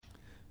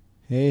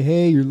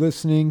Hey, you're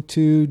listening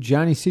to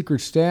Johnny Secret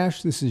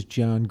Stash. This is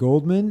John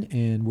Goldman,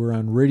 and we're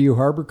on Radio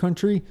Harbor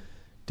Country,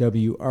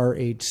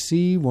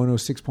 WRHC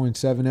 106.7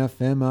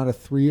 FM out of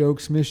Three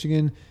Oaks,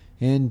 Michigan,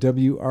 and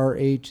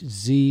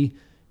WRHZ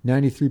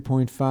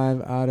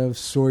 93.5 out of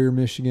Sawyer,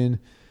 Michigan.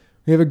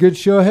 We have a good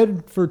show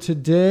ahead for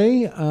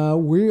today.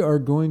 We are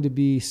going to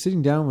be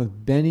sitting down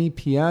with Benny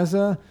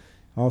Piazza,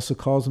 also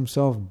calls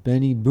himself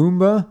Benny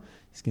Boomba.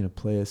 He's going to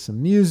play us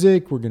some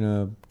music. We're going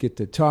to get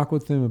to talk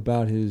with him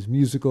about his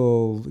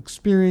musical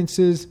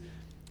experiences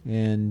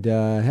and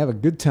have a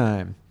good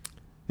time.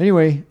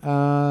 Anyway,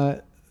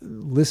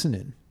 listen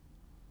in.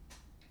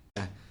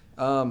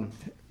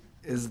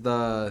 Is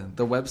the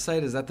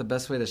website, is that the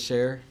best way to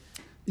share?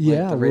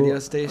 Yeah, the radio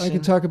station? I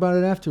can talk about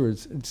it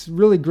afterwards. It's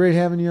really great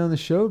having you on the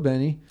show,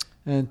 Benny,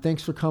 and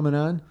thanks for coming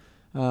on.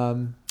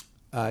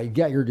 You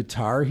got your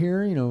guitar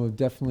here. We'd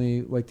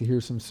definitely like to hear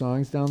some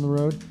songs down the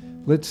road.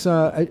 Let's.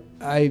 I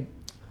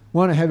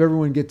want to have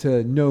everyone get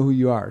to know who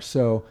you are.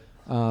 So,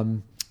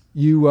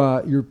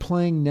 you're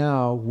playing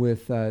now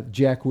with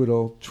Jack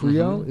Whittle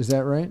Trio. Mm-hmm. Is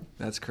that right?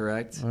 That's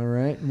correct. All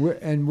right.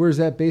 And where's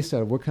that based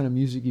out of? What kind of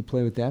music you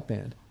play with that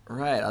band?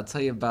 Right. I'll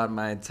tell you about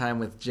my time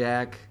with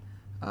Jack.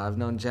 I've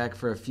known Jack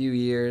for a few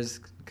years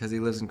because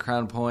he lives in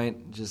Crown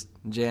Point, just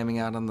jamming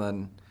out on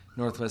the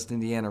Northwest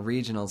Indiana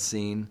regional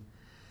scene.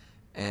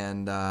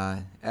 And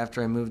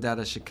after I moved out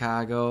of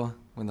Chicago,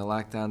 when the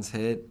lockdowns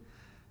hit,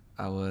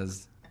 I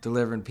was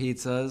delivering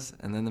pizzas,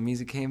 and then the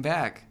music came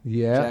back.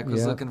 Yeah, Jack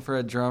was looking for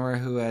a drummer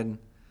who had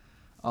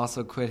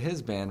also quit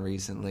his band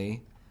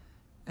recently.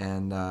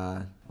 And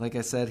like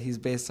I said, he's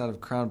based out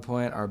of Crown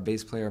Point. Our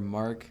bass player,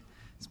 Mark,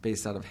 is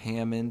based out of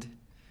Hammond.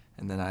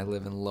 And then I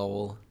live in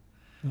Lowell,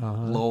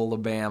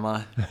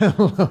 Alabama.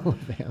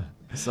 Alabama.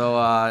 So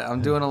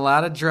I'm doing a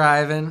lot of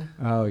driving.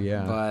 Oh,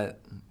 yeah.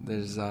 But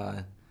there's...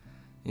 the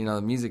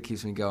music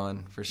keeps me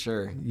going for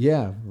sure.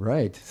 Yeah,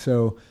 right.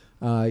 So,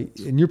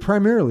 and you're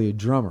primarily a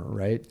drummer,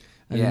 right?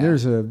 I mean,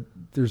 there's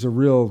a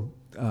real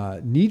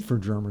need for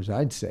drummers,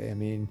 I'd say. I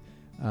mean,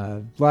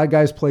 a lot of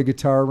guys play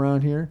guitar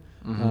around here,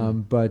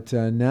 but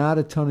not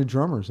a ton of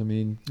drummers. I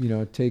mean,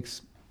 it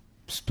takes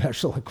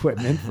special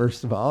equipment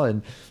first of all,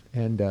 and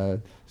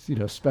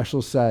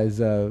special size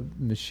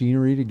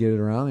machinery to get it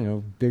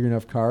around. Big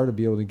enough car to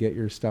be able to get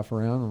your stuff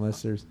around,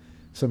 unless there's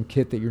some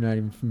kit that you're not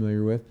even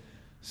familiar with.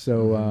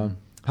 So.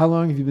 How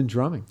long have you been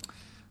drumming?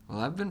 Well,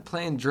 I've been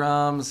playing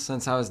drums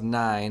since I was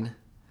 9.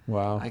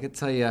 Wow. I could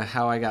tell you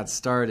how I got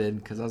started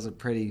because I was a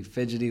pretty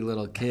fidgety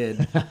little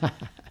kid,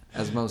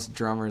 as most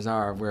drummers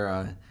are.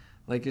 We're,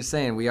 like you're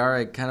saying, we are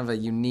a kind of a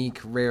unique,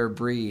 rare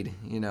breed,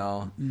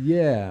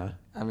 Yeah.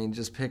 I mean,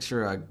 just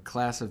picture a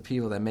class of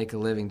people that make a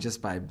living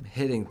just by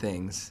hitting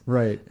things.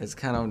 Right. It's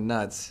kind of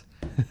nuts.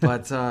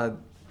 But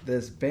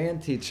this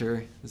band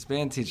teacher,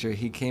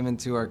 he came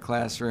into our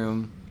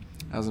classroom.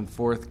 I was in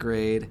 4th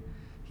grade.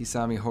 He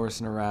saw me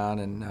horsing around,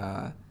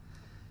 and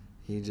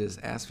he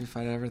just asked me if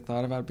I'd ever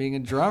thought about being a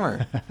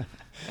drummer.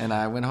 And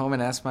I went home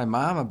and asked my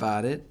mom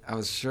about it. I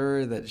was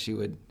sure that she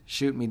would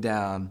shoot me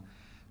down,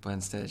 but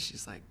instead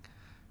she's like,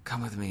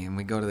 come with me. And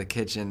we go to the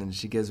kitchen, and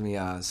she gives me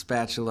a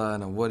spatula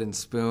and a wooden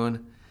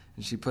spoon,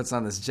 and she puts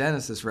on this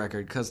Genesis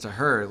record because to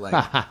her,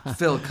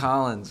 Phil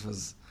Collins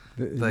was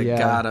the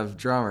god of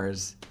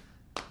drummers,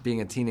 being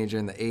a teenager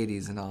in the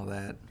 80s and all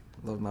that.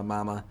 Love my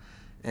mama.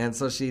 And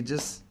so she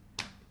just...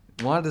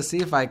 wanted to see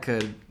if I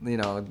could,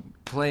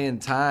 play in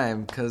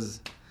time,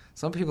 because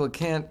some people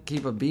can't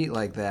keep a beat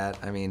like that.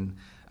 I mean,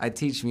 I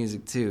teach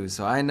music too,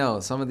 so I know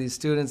some of these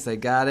students, they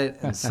got it,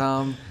 and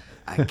some,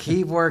 I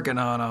keep working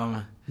on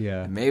them.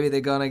 Yeah. Maybe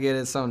they're going to get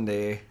it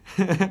someday.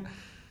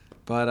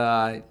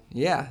 But,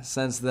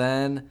 since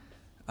then,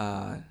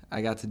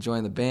 I got to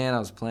join the band. I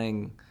was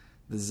playing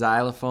the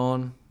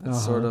xylophone.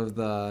 That's sort of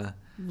the...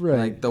 Right.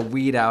 Like the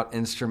weed out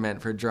instrument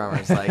for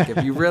drummers. Like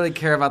if you really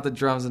care about the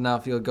drums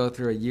enough, you'll go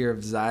through a year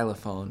of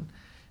xylophone.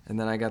 And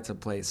then I got to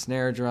play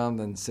snare drum.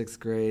 Then 6th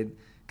grade,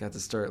 got to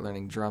start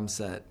learning drum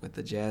set with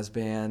the jazz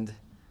band.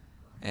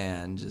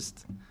 And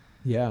just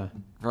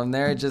from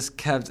there, it just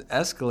kept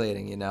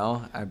escalating,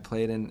 I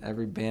played in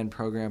every band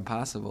program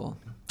possible.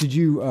 Did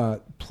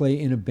you play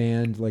in a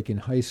band like in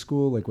high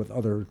school, like with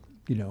other,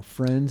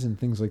 friends and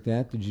things like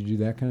that? Did you do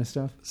that kind of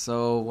stuff?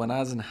 So when I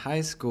was in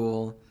high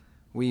school,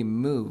 we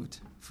moved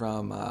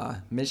from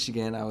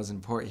Michigan. I was in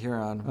Port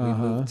Huron. We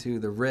moved to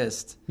the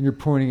Wrist. And you're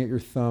pointing at your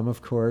thumb,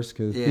 of course,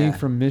 because being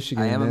from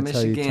Michigan, that's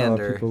how you tell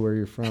people where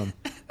you're from.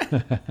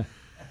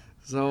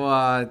 So,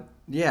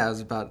 it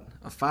was about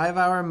a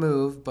 5-hour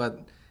move, but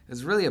it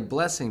was really a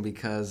blessing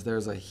because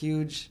there's a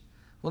huge,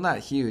 well, not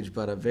huge,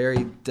 but a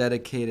very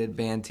dedicated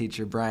band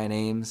teacher, Brian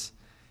Ames,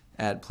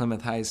 at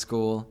Plymouth High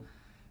School,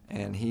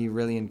 and he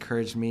really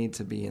encouraged me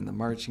to be in the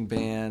marching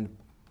band,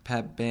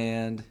 pep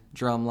band,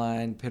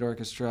 drumline, pit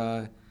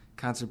orchestra,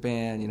 concert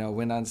band,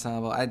 wind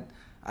ensemble.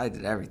 I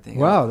did everything.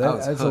 Wow,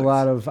 that's a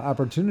lot of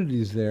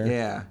opportunities there.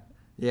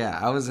 Yeah.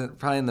 I was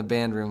probably in the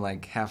band room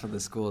like half of the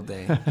school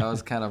day. That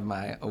was kind of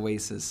my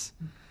oasis.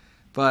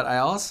 But I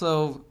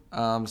also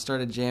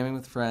started jamming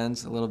with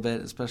friends a little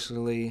bit,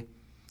 especially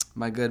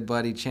my good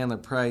buddy Chandler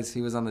Price,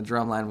 he was on the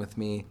drum line with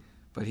me,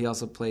 but he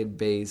also played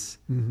bass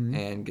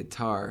and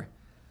guitar.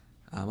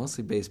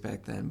 Mostly bass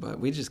back then, but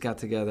we just got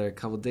together a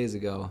couple days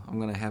ago. I'm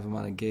going to have him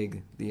on a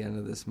gig the end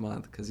of this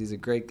month because he's a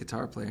great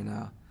guitar player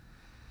now.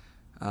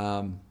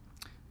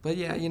 But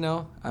yeah,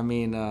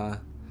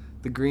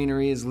 the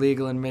greenery is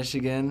legal in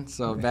Michigan,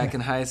 so back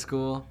in high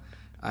school,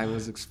 I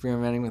was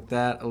experimenting with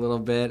that a little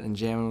bit and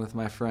jamming with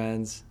my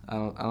friends. I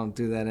don't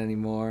do that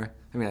anymore.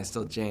 I mean, I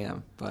still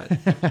jam, but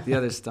the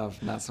other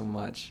stuff, not so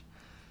much.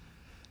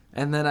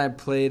 And then I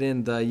played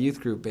in the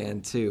youth group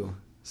band, too.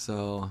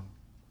 So,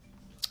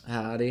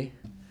 howdy.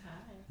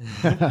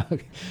 Hi.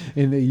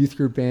 In the youth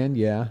group band,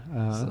 yeah.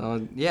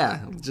 So,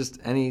 yeah, just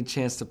any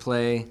chance to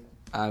play,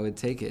 I would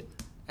take it.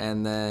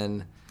 And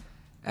then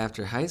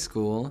after high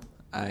school,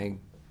 I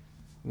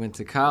went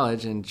to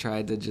college and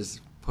tried to just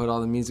put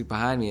all the music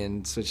behind me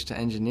and switch to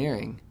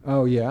engineering.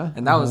 Oh, yeah?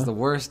 And that was the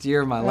worst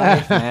year of my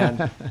life,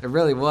 man. It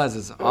really was.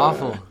 It's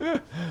awful.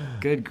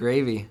 Good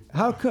gravy.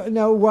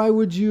 Now, why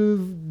would you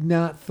have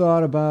not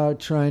thought about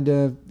trying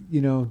to,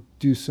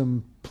 do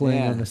some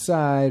playing on the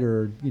side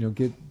or,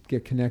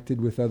 get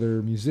connected with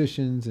other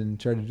musicians and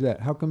try to do that?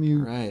 How come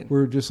you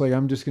were just like,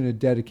 I'm just going to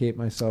dedicate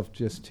myself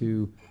just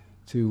to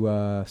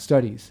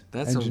studies,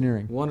 That's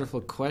engineering? A wonderful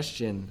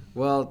question.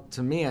 Well,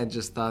 to me, I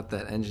just thought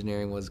that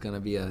engineering was going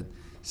to be a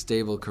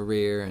stable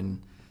career,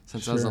 and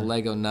since I was a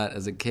Lego nut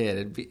as a kid,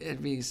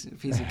 it'd be a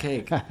piece of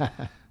cake.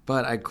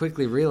 But I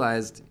quickly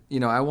realized,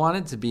 I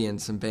wanted to be in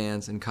some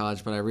bands in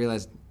college, but I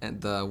realized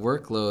the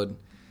workload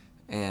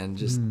and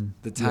just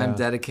the time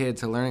dedicated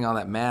to learning all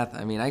that math.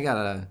 I mean, I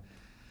got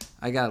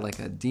like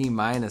a D-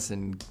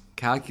 in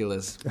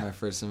calculus my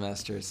first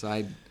semester,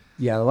 so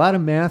a lot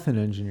of math in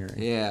engineering.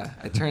 Yeah,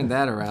 I turned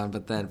that around,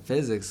 but then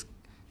physics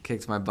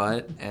kicked my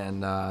butt,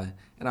 and I'd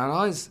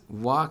always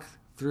walk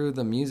through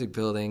the music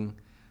building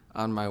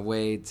on my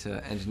way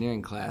to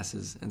engineering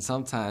classes, and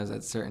sometimes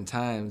at certain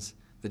times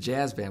the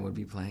jazz band would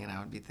be playing and I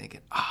would be thinking,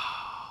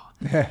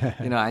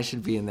 I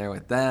should be in there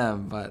with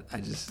them, but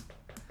I just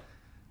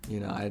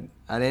I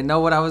didn't know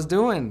what I was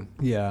doing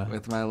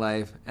with my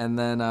life. And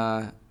then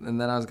I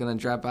was going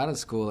to drop out of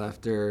school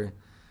after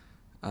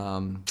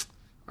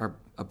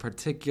a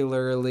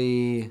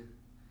particularly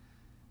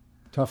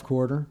tough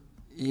quarter.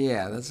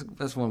 Yeah,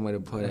 that's one way to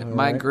put it.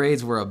 My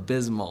grades were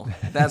abysmal.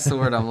 That's the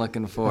word I'm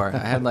looking for. I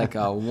had like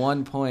a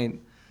 1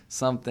 point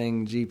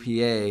something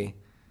GPA.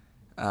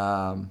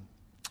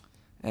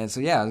 And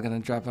so, I was going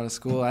to drop out of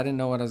school. I didn't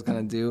know what I was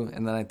going to do.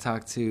 And then I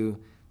talked to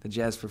the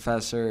jazz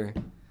professor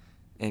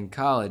in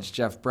college,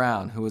 Jeff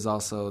Brown, who was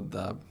also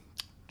the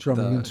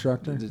drumming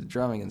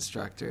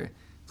instructor.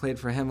 Played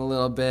for him a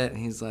little bit. And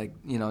he's like,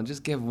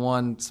 just give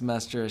one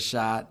semester a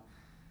shot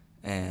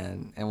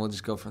and we'll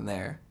just go from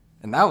there.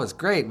 And that was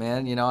great,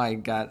 man. I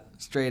got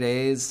straight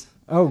A's.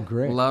 Oh,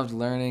 great. Loved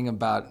learning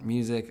about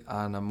music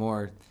on a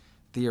more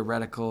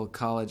theoretical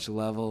college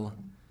level.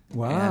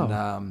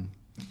 Wow. And,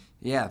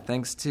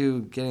 thanks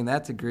to getting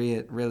that degree,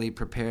 it really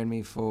prepared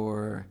me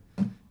for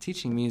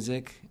teaching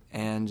music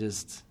and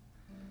just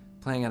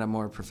playing at a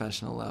more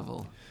professional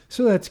level.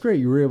 So that's great.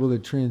 You were able to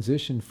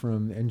transition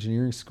from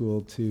engineering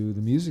school to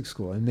the music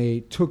school, and they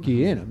took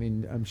you in. I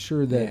mean, I'm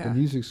sure that the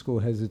music school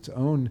has its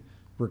own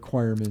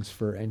requirements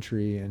for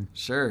entry, and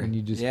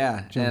you just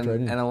jumped right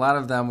in. And a lot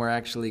of them were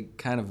actually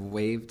kind of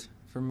waived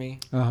for me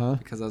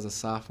because I was a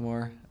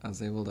sophomore. I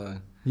was able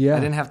to. I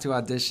didn't have to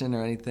audition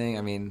or anything.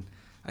 I mean,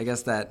 I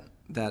guess that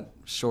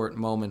short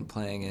moment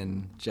playing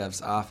in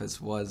Jeff's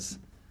office was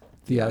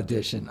the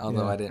audition,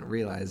 although I didn't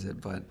realize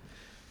it. But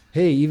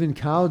hey, even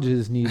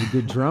colleges need a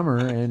good drummer,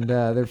 and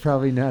they're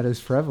probably not as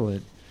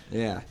prevalent.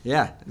 Yeah,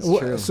 it's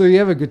true. So you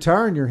have a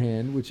guitar in your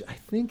hand, which I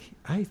think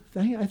I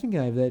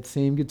have that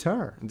same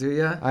guitar. Do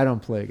you? I don't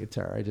play a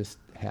guitar. I just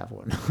have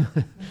one.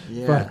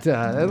 But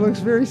that looks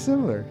very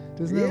similar.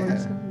 Doesn't that look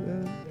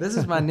similar? This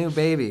is my new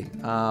baby.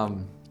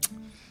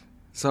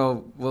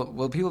 So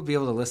will people be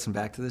able to listen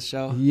back to this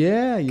show?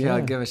 Yeah.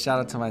 I'll give a shout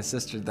out to my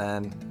sister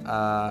then,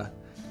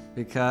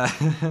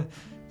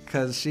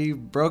 because she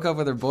broke up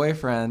with her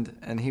boyfriend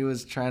and he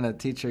was trying to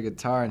teach her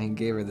guitar and he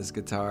gave her this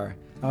guitar.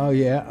 Oh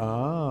yeah.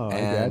 Oh,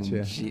 and I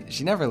gotcha.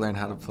 She never learned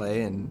how to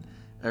play, and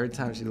every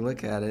time she'd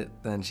look at it,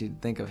 then she'd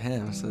think of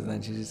him. So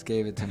then she just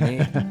gave it to me,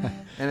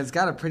 and it's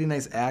got a pretty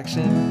nice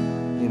action.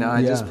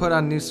 I just put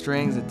on new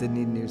strings. It didn't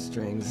need new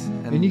strings,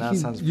 and that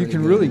sounds pretty you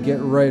can good. really get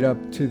right up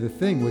to the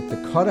thing with the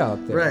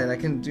cutout there. Right, I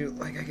could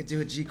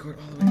do a G chord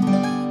all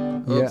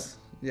the way. Oops.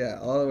 Yeah,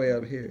 all the way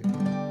up here.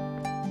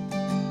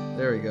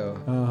 There we go.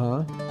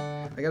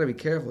 I gotta be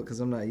careful because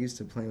I'm not used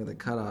to playing with a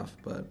cutoff,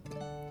 but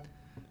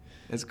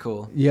it's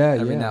cool.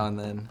 Every now and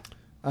then.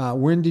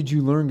 When did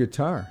you learn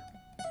guitar?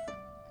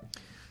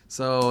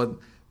 So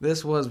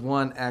this was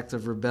one act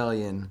of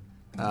rebellion.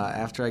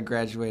 After I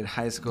graduated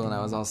high school and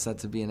I was all set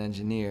to be an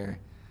engineer,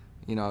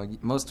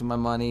 most of my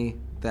money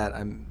that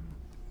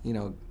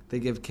they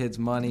give kids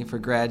money for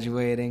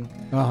graduating.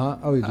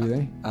 Oh, do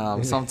they?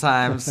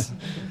 Sometimes.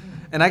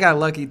 And I got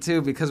lucky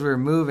too because we were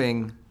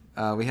moving.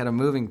 We had a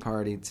moving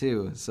party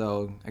too.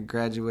 So I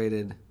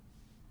graduated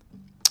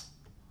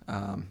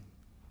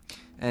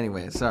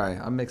Anyway, sorry,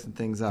 I'm mixing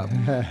things up.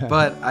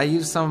 But I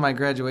used some of my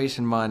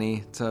graduation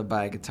money to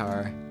buy a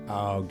guitar.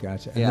 Oh,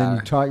 gotcha. And then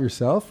you taught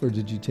yourself, or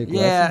did you take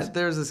lessons? Yeah,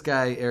 there was this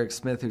guy, Eric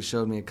Smith, who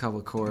showed me a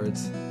couple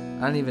chords.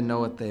 I don't even know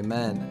what they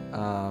meant.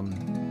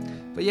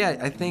 But yeah,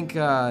 I think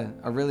a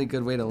really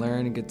good way to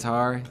learn a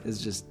guitar is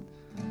just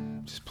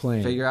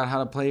playing. Figure out how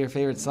to play your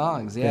favorite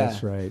songs. Yeah,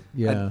 that's right.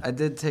 Yeah, I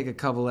did take a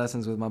couple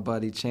lessons with my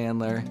buddy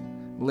Chandler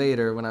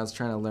later when I was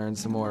trying to learn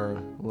some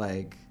more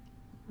like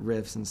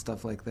riffs and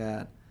stuff like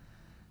that.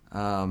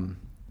 And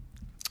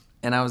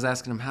I was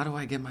asking him, how do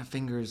I get my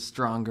fingers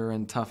stronger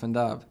and toughened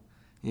up?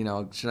 You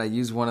know, should I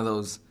use one of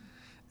those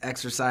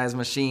exercise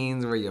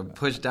machines where you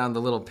push down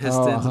the little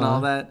pistons and all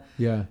that?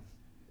 Yeah.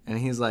 And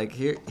he's like,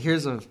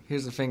 here's a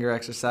finger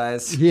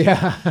exercise.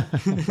 Yeah.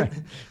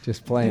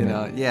 Just playing.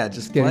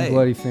 Just getting play.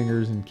 Bloody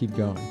fingers and keep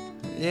going.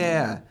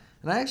 Yeah.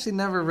 And I actually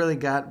never really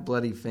got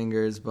bloody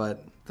fingers,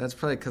 but that's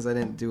probably because I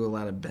didn't do a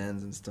lot of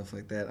bends and stuff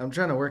like that. I'm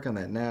trying to work on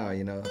that now,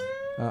 you know.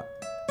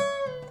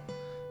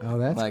 Oh,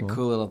 that's like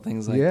cool little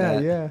things like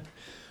that. Yeah.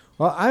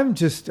 Well, I'm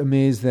just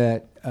amazed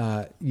that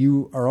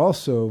you are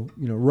also,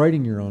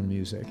 writing your own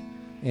music,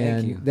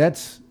 and Thank you.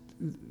 That's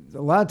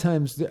a lot of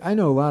times. I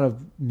know a lot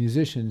of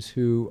musicians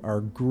who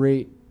are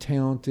great,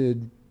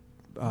 talented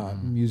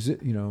can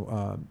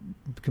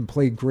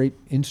play great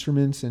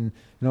instruments and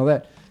all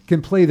that,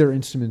 can play their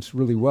instruments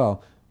really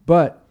well,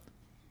 but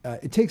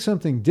it takes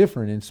something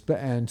different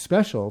and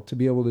special to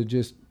be able to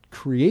just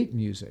create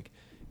music.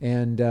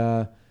 And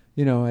I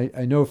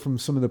know from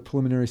some of the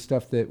preliminary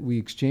stuff that we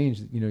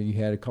exchanged, you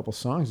had a couple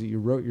songs that you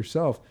wrote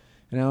yourself,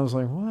 and I was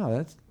like,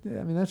 wow,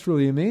 that's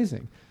really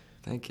amazing.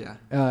 Thank you.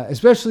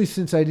 Especially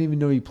since I didn't even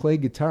know you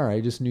played guitar.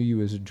 I just knew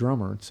you as a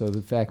drummer. So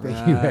the fact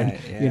that you had,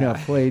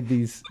 played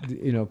these,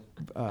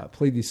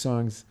 played these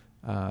songs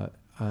on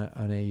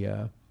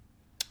a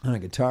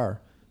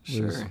guitar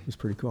was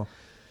pretty cool.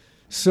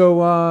 So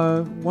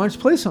why don't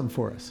you play something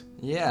for us?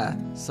 Yeah.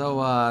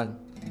 So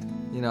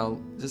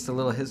just a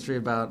little history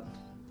about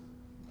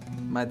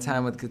my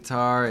time with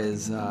guitar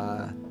is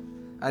I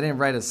didn't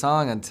write a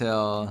song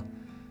until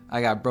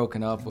I got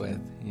broken up with.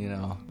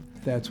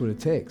 That's what it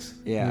takes.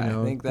 Yeah,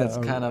 I think that's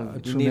kind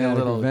of you need a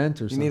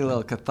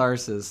little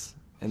catharsis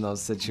in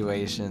those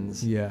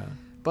situations. Yeah.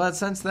 But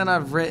since then,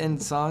 I've written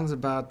songs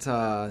about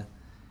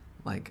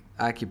like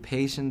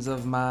occupations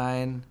of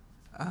mine,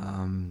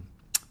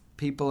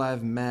 people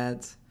I've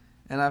met,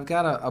 and I've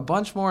got a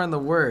bunch more in the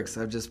works.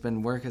 I've just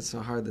been working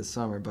so hard this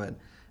summer, but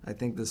I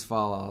think this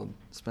fall I'll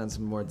spend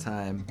some more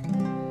time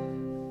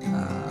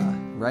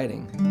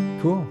writing.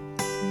 Cool.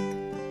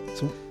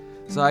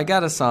 So I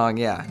got a song,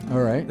 yeah.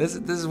 All right. This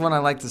is one I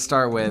like to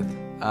start with,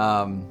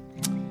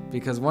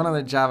 because one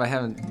other job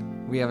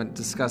we haven't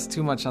discussed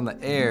too much on the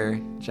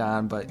air,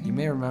 John. But you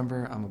may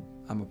remember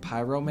I'm a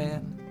pyro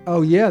man.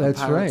 Oh yeah,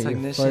 that's right.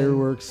 Technician.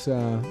 Fireworks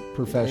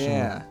professional.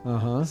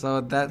 Yeah.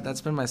 So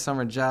that's been my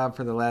summer job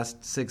for the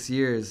last 6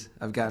 years.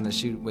 I've gotten to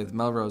shoot with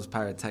Melrose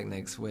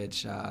Pyrotechnics,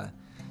 which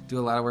do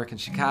a lot of work in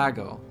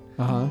Chicago.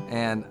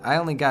 And I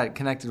only got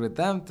connected with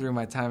them through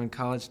my time in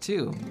college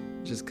too,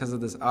 just because of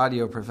this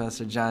audio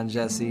professor, John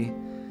Jesse.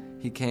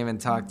 He came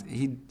and talked.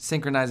 He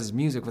synchronizes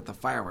music with the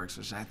fireworks,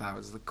 which I thought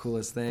was the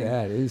coolest thing.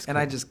 That is cool. And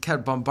I just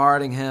kept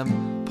bombarding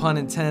him, pun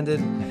intended,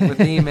 with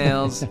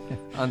emails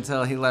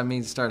until he let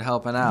me start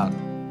helping out.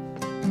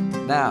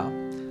 Now,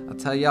 I'll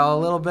tell y'all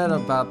a little bit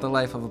about the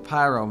life of a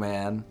pyro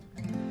man.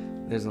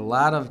 There's a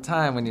lot of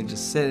time when you're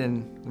just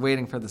sitting,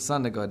 waiting for the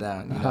sun to go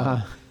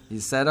down. You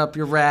set up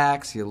your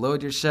racks, you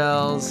load your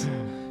shells,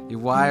 you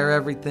wire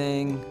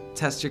everything,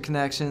 test your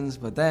connections,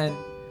 but then,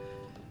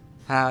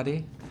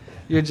 howdy,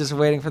 you're just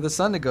waiting for the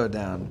sun to go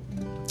down.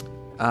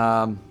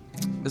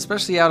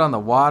 Especially out on the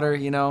water,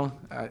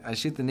 I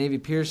shoot the Navy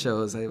Pier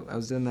shows. I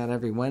was doing that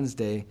every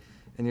Wednesday,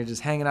 and you're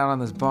just hanging out on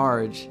this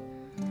barge.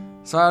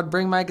 So I would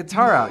bring my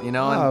guitar out, and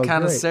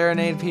kind of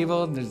serenade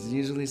people. There's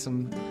usually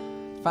some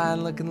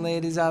fine-looking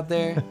ladies out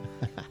there.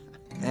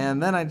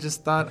 And then I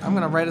just thought, I'm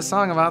going to write a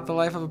song about the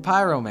life of a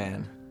pyro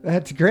man.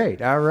 That's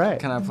great. All right.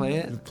 Can I play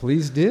it?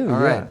 Please do. All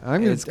right. I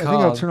think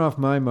I'll turn off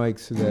my mic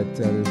so that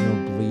there's no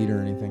bleed or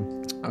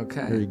anything.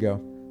 Okay. There you go.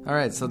 All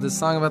right. So this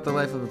song about the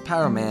life of a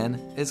pyro man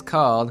is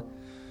called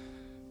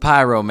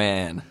Pyro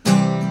Man.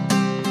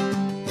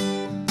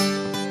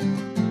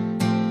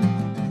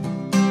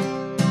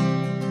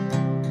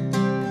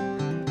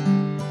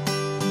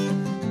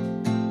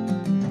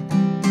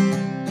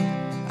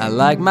 I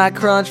like my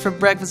crunch for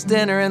breakfast,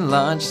 dinner, and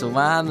lunch, so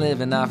I'm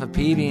living off of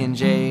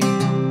PB&J.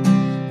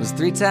 Was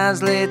 3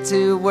 times late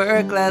to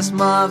work last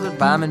month, but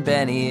Barman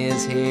Benny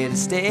is here to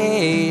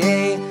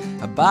stay.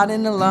 I bought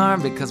an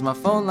alarm because my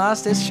phone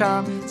lost its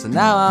charm, so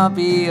now I'll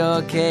be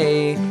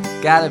okay.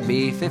 Gotta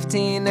be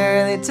 15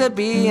 early to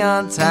be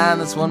on time,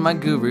 that's what my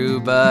guru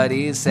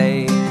buddies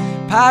say.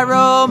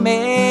 Pyro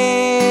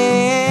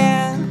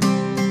Man,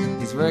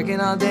 he's working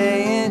all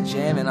day and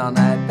jamming all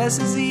night,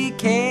 best as he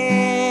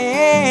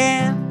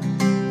can.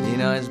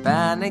 He's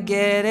bound to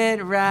get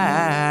it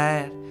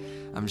right.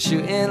 I'm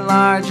shooting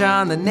large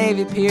on the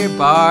Navy Pier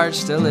barge,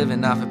 still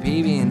living off of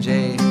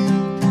PB&J.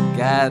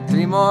 Got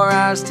 3 more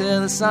hours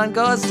till the sun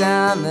goes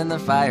down, then the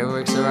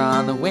fireworks are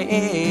on the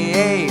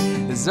way.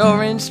 There's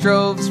orange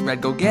strobes,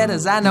 red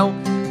go-getters, I know,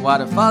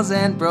 waterfalls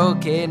and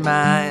brocade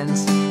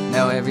mines.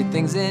 Now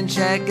everything's in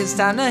check, it's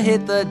time to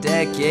hit the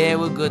deck. Yeah,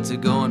 we're good to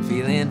go and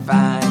feeling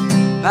fine.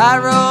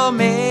 Pyro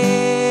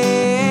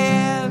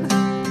Man,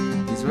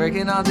 he's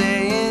working all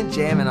day and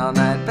jamming all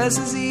night, best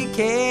as he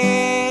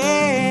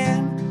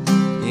can.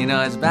 You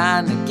know he's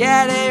bound to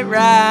get it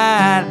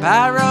right.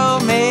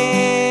 Pyro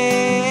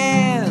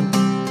Man,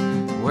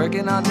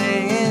 working all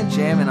day and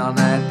jamming all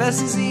night,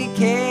 best as he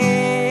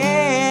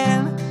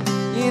can.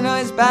 You know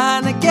he's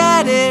bound to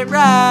get it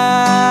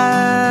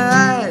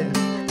right.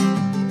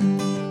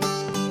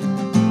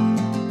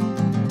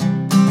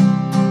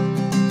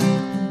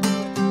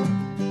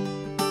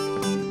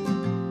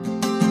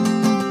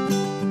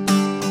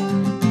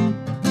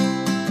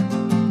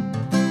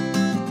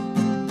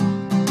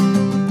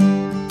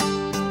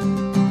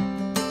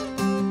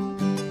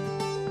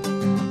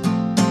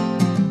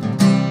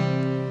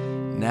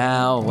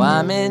 Now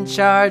I'm in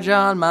charge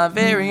on my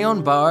very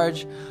own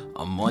barge.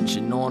 I'm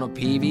munching on a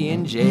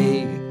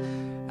PB&J.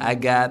 I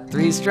got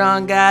 3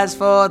 strong guys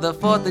for the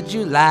 4th of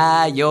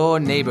July. Your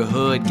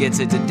neighborhood gets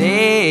it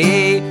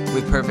today.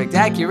 With perfect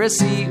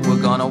accuracy, we're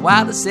gonna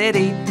wow the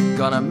city.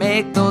 Gonna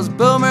make those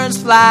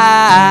boomers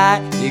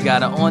fly. You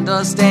gotta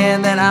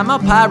understand that I'm a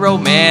pyro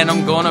man.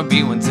 I'm gonna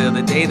be one till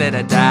the day that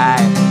I die.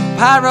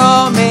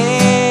 Pyro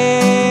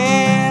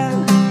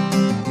man,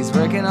 he's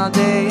working all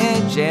day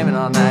and jamming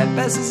all night,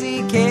 best as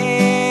he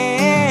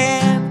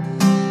can.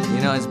 You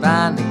know he's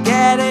bound to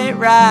get it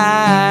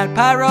right.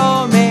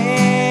 Pyro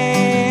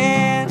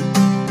Man,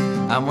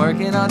 I'm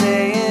working all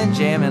day and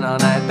jamming all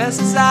night,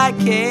 best as I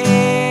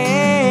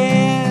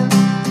can.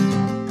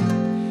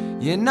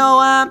 You know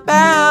I'm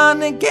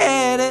bound to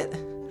get it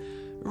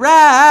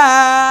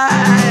right.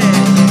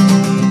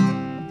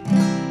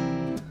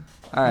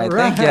 All right,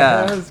 thank you.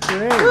 That was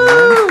great.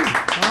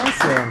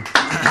 Awesome.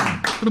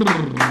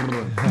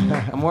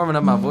 I'm warming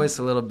up my voice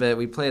a little bit.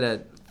 We played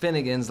at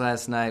Finnegan's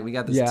last night. We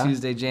got this Yeah.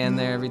 Tuesday jam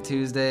there every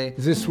Tuesday.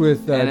 Is this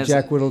with And it's-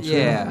 Jack Whittle Trio?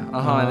 Yeah,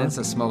 and it's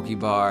a smoky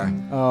bar.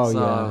 Oh, so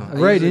yeah. I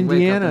Right, usually wake up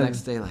Indiana. the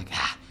next day like,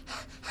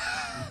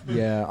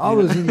 Yeah, all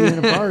those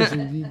Indiana bars,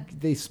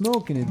 they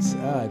smoke, and it's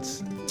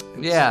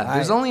yeah.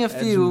 There's only a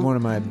that's few, one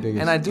of my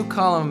biggest. and I do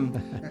call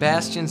them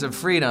bastions of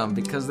freedom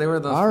because they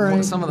were All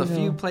right, some of the you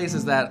few know.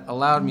 places that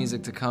allowed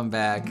music to come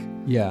back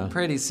yeah,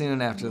 pretty soon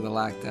after the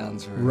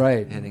lockdowns were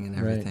Right, hitting and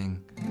right. everything.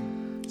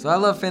 So I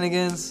love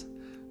Finnegan's,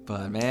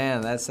 but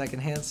man, that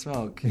secondhand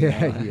smoke. you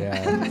yeah, know.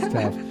 yeah. It's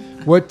tough.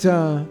 What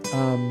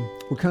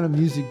kind of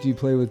music do you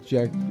play with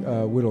Jack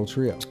Whittle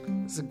Trio?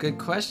 It's a good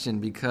question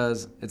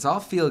because it's all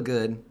feel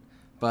good,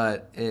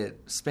 but it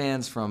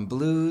spans from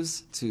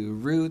blues to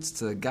roots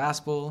to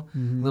gospel, a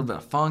little bit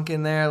of funk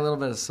in there, a little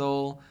bit of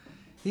soul.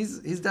 He's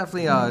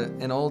definitely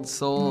an old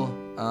soul,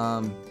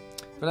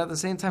 but at the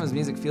same time his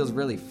music feels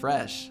really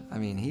fresh. I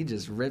mean, he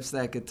just rips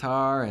that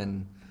guitar,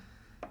 and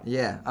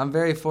yeah, I'm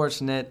very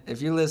fortunate.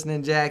 If you're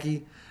listening,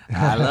 Jackie,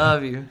 I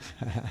love you.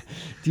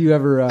 Do you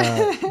ever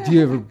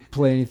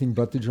play anything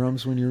but the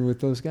drums when you're with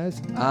those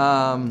guys?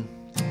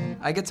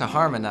 I get to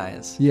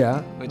harmonize.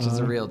 Yeah, Which is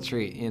a real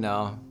treat,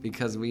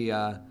 because we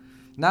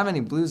not many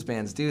blues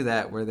bands do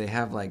that where they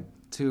have like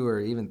 2 or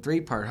even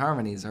 3-part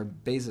harmonies. Our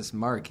bassist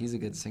Mark, he's a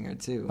good singer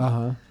too.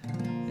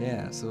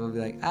 Yeah, so we'll be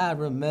like, I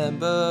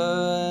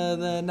remember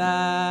the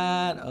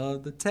night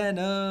of the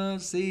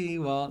Tennessee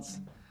Waltz.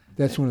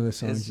 That's one of the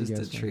songs. It's just you a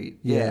guys treat.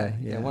 sing.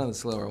 Yeah, one of the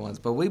slower ones.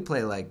 But we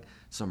play like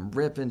some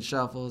ripping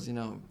shuffles,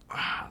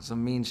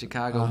 some mean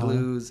Chicago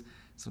blues,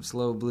 some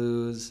slow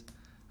blues,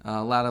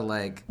 a lot of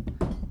like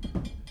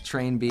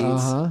train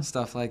beats,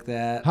 stuff like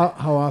that.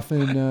 How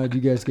often do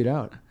you guys get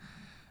out?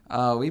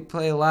 We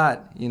play a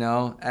lot,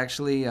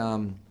 Actually,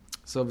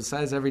 so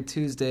besides every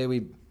Tuesday,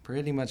 we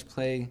pretty much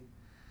play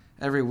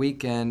every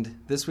weekend.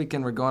 This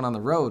weekend we're going on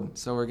the road,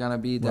 so we're going to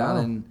be down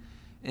in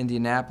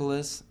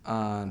Indianapolis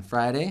on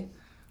Friday,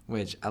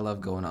 which I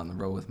love going on the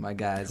road with my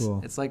guys.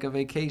 Cool. It's like a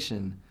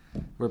vacation.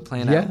 We're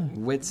playing at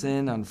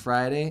Whitson on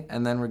Friday,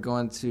 and then we're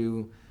going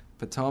to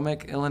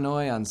Potomac,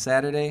 Illinois on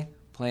Saturday,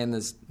 playing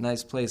this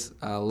nice place,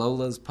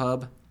 Lola's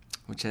Pub,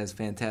 which has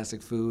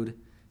fantastic food.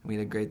 We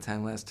had a great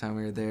time last time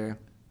we were there.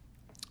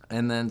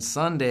 And then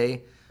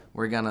Sunday,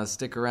 we're going to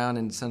stick around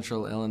in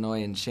central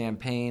Illinois in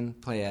Champaign,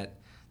 play at,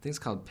 I think it's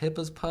called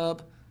Pippa's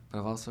Pub, but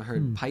I've also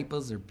heard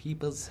Pipas or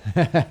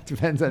Peepas.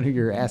 Depends on who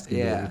you're asking.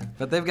 Yeah, David.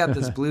 but they've got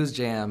this blues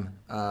jam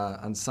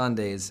on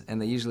Sundays,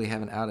 and they usually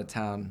have an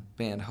out-of-town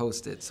band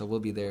host it, so we'll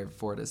be there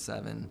 4 to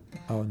 7.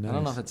 Oh, nice. I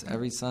don't know if it's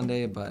every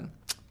Sunday, but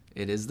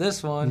it is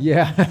this one.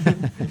 Yeah.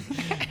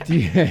 do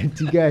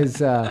you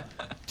guys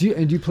do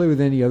you play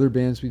with any other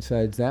bands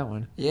besides that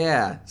one?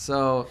 Yeah,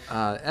 so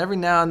every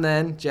now and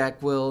then,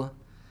 Jack will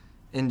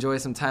enjoy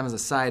some time as a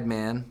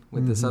sideman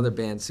with this other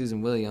band,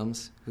 Susan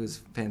Williams, who's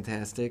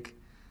fantastic.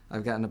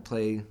 I've gotten to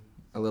play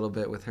a little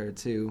bit with her,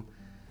 too.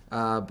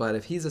 But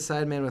if he's a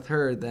sideman with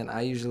her, then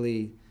I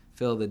usually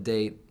fill the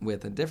date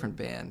with a different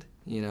band,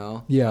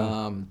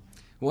 Yeah.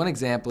 One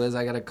example is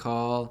I got a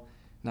call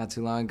not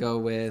too long ago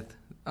with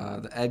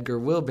the Edgar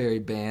Wilberry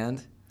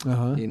Band.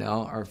 You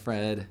know, our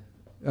friend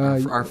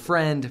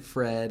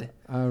Fred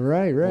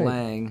right.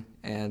 Lang.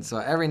 And so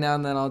every now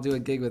and then I'll do a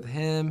gig with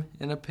him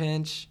in a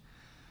pinch.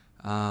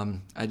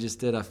 I just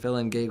did a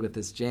fill-in gig with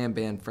this jam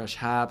band, Fresh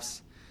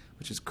Hops,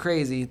 which was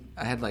crazy.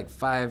 I had like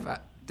 5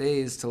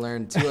 days to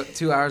learn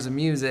 2 hours of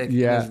music.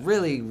 Yeah. It was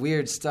really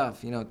weird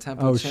stuff, you know,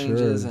 tempo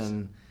changes sure.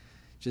 and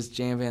just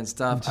jam band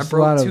stuff. Just I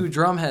broke 2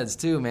 drum heads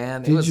too,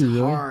 man. It was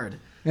hard.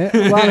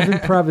 A lot of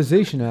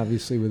improvisation,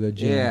 obviously, with a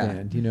jam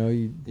band. You know,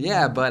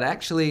 Yeah, but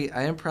actually,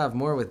 I improv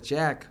more with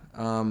Jack.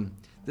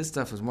 This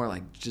stuff was more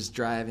like just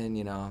driving,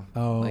 you know,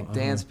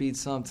 dance beats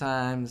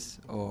sometimes,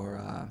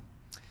 or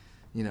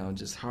you know,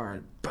 just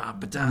hard.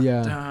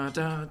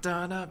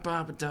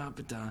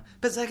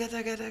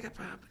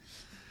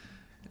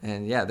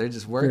 And yeah, they're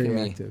just working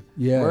me.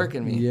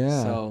 Working me.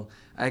 Yeah. So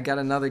I got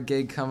another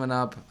gig coming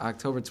up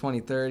October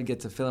 23rd.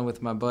 Get to fill in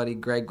with my buddy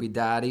Greg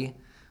Guidati,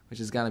 which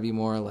is going to be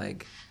more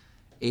like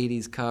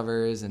 80s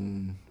covers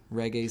and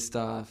reggae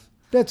stuff.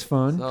 That's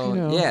fun. So, you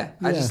know, yeah,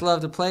 I just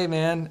love to play,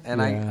 man. And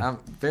Yeah. I'm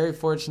very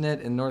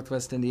fortunate in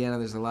Northwest Indiana.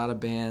 There's a lot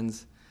of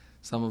bands.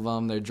 Some of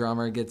them, their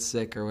drummer gets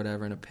sick or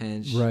whatever in a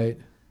pinch. Right.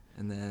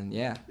 And then,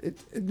 yeah.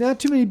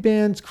 Not too many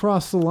bands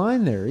cross the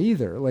line there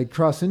either, like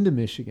cross into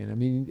Michigan. I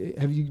mean,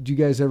 do you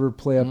guys ever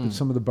play up at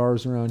some of the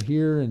bars around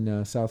here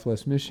in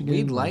Southwest Michigan?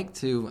 We'd like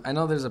to. I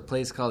know there's a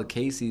place called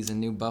Casey's in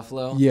New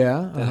Buffalo.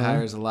 Yeah. That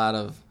hires a lot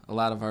of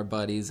our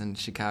buddies and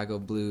Chicago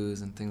blues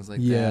and things like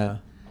Yeah.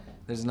 that.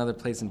 There's another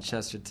place in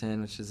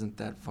Chesterton, which isn't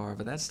that far,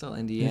 but that's still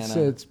Indiana.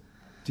 It's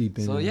deep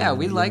in. So yeah,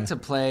 we'd like to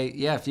play.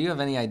 Yeah, if you have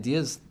any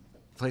ideas,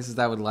 places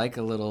that would like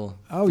a little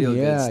feel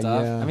good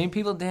stuff. Yeah. I mean,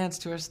 people dance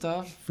to our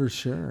stuff. For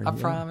sure. I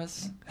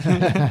promise.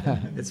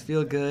 It's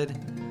feel good.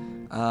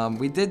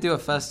 We did do a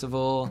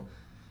festival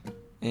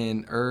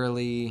in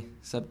early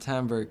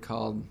September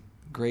called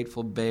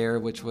Grateful Bear,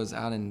 which was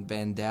out in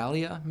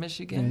Vandalia,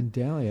 Michigan.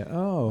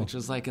 Vandalia. Which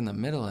was like in the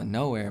middle of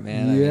nowhere,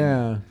 man.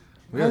 Yeah.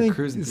 I mean, we were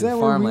cruising is through that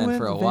where we farmland went,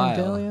 for a while.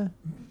 Vandalia?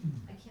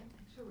 I can't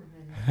picture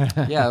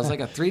where Yeah, it was like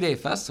a 3-day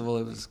festival.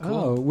 It was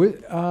cool.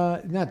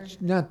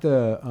 Not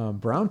the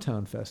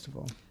Browntown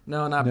Festival.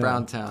 No, not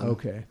Browntown.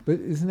 Okay,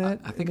 but isn't that?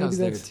 I think I was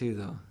there too,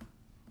 though.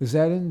 Is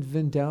that in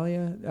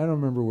Vandalia? I don't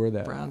remember where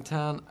that.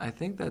 Browntown. I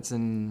think that's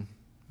in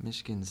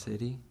Michigan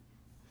City.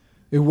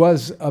 It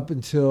was up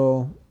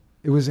until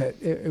it was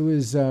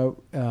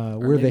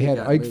where they had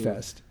Ike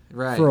Fest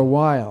for a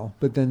while,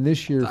 but then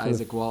this year the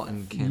Isaac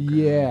Walton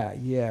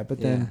campground. Yeah. But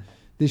then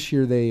this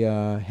year they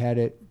had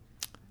it,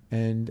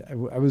 and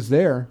I was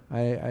there.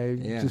 I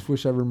just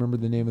wish I remembered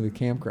the name of the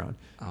campground,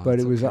 but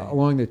it was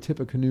along the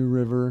Tippecanoe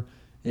River,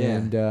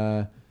 and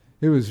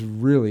it was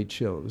really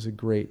chill. It was a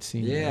great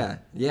scene. Yeah.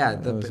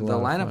 The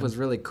lineup was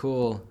really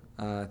cool.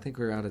 I think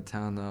we were out of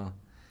town though.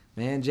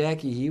 Man,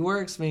 Jackie, he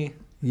works me.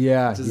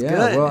 Yeah, which is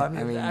good. Well, I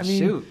mean,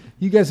 shoot.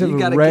 You guys have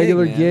a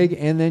regular gig,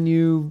 and then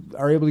you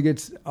are able to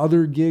get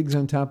other gigs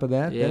on top of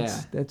that.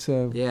 Yeah. That's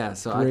a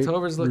So great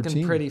October's looking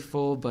routine. pretty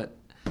full, but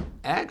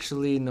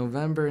actually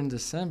November and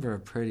December are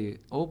pretty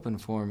open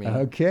for me.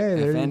 Okay, there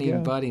you if go.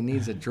 anybody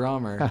needs a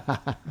drummer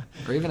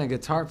or even a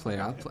guitar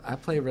player, I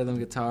play rhythm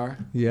guitar.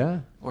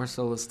 Yeah. Or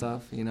solo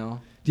stuff, you know.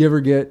 Do you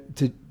ever get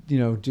to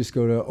just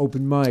go to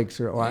open mics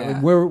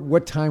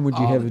what time would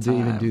you have to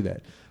even do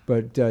that?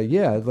 But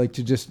I'd like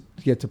to just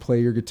get to play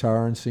your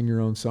guitar and sing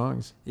your own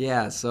songs.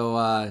 Yeah,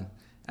 so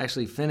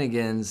actually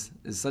Finnegan's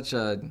is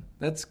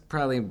that's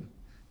probably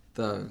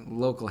the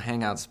local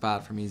hangout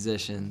spot for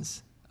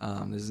musicians.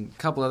 There's a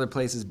couple other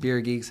places.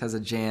 Beer Geeks has a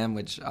jam,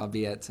 which I'll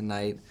be at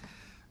tonight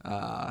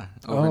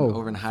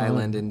over in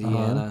Highland,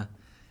 Indiana.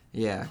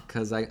 Yeah,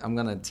 because I'm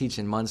going to teach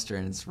in Munster,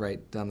 and it's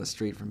right down the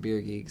street from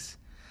Beer Geeks.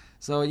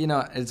 So,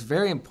 it's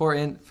very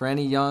important for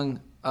any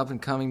young,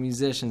 up-and-coming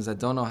musicians that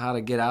don't know how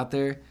to get out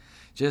there.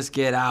 Just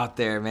get out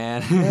there,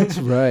 man. That's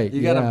right.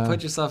 You got to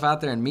put yourself out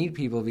there and meet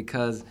people,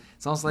 because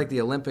it's almost like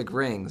the Olympic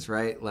rings,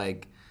 right?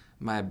 Like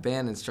my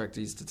band instructor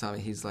used to tell me,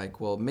 he's like,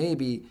 well,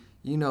 maybe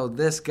you know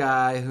this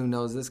guy who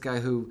knows this guy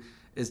who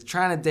is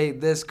trying to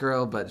date this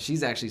girl, but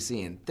she's actually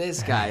seeing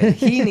this guy, and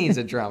he needs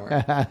a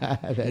drummer.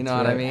 You know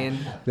what I mean?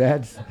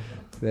 That's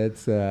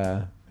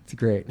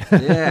great.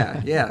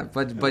 Yeah.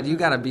 But you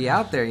got to be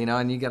out there,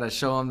 and you got to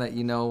show them that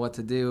you know what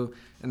to do,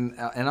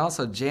 and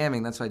also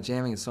jamming. That's why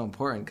jamming is so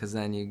important, because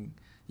then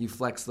you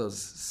flex those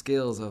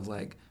skills of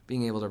like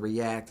being able to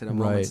react at a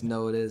moment's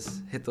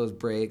notice, hit those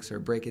breaks, or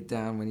break it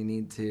down when you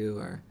need to,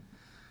 or.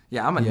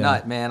 Yeah, I'm a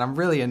nut, man. I'm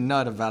really a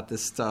nut about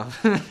this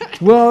stuff.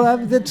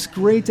 Well, that's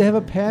great to have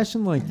a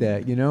passion like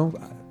that,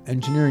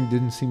 Engineering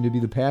didn't seem to be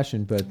the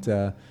passion,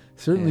 but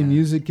certainly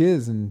music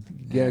is, and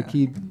you got to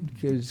keep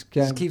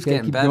keeps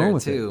getting better, going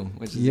with too, it.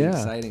 which is the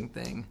exciting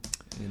thing,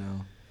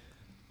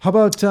 How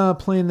about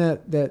playing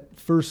that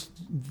first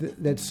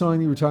that song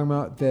that you were talking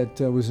about that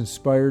was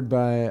inspired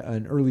by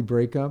an early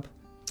breakup?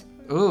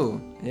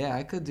 Ooh, yeah,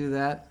 I could do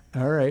that.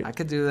 All right. I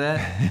could do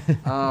that.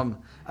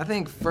 I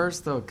think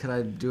first, though, could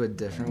I do a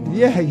different one?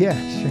 Yeah, sure.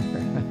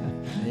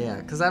 Yeah,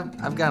 because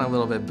I've gotten a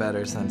little bit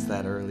better since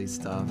that early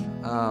stuff.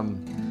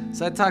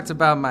 So I talked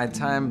about my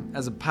time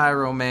as a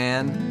pyro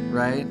man,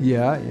 right?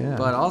 Yeah.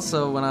 But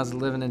also when I was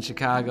living in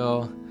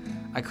Chicago,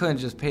 I couldn't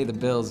just pay the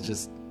bills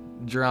just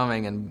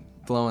drumming and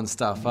blowing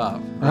stuff up,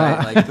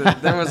 right?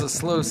 Like there was a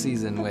slow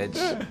season, which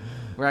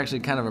we're actually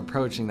kind of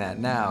approaching that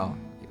now.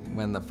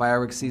 When the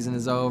fireworks season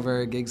is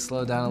over, gigs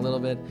slow down a little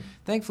bit.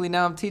 Thankfully,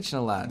 now I'm teaching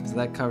a lot, so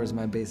that covers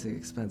my basic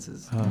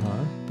expenses.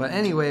 But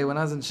anyway, when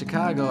I was in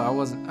Chicago, I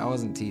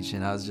wasn't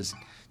teaching. I was just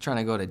trying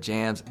to go to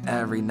jams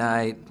every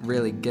night,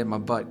 really get my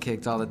butt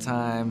kicked all the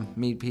time,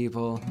 meet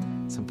people.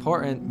 It's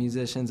important,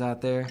 musicians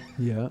out there.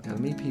 Yeah.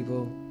 Gotta meet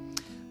people.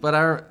 But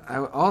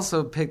I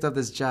also picked up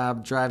this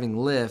job driving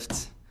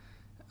Lyft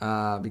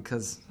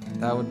because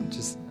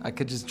I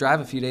could just drive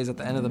a few days at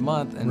the end of the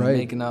month and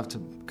make enough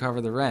to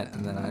cover the rent,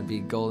 and then I'd be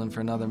golden for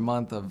another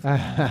month of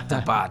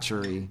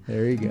debauchery.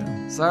 There you go.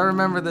 So I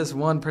remember this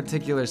one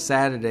particular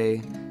Saturday.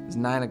 It was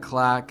 9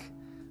 o'clock.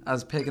 I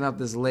was picking up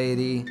this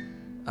lady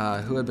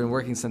who had been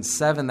working since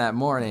 7 that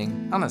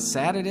morning on a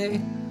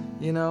Saturday,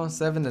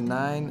 7 to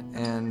 9,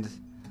 and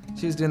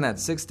she was doing that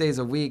 6 days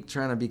a week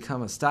trying to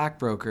become a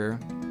stockbroker.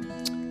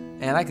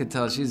 And I could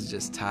tell she's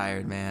just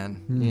tired,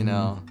 man.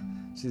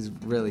 She's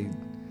really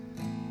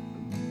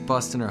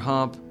busting her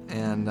hump,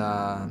 and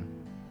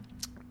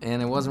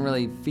it wasn't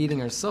really feeding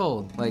her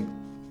soul. Like,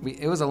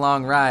 it was a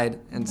long ride,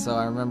 and so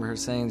I remember her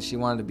saying she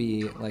wanted to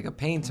be like a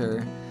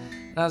painter.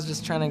 And I was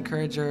just trying to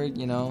encourage her,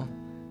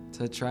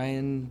 to try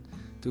and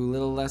do a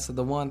little less of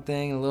the one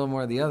thing and a little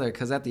more of the other,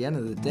 because at the end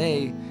of the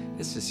day,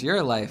 it's just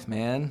your life,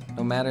 man.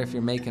 No matter if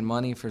you're making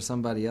money for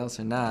somebody else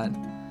or not.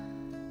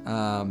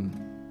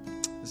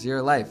 It's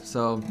your life.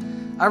 So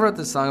I wrote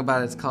this song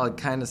about it. It's called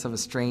Kindness of a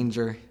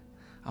Stranger.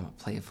 I'm going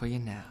to play it for you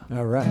now.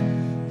 All right.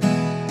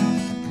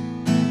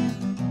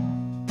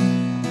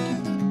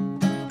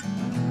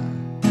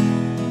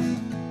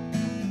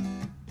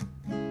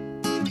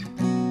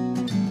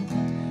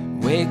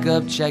 Wake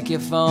up, check your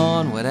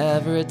phone,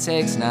 whatever it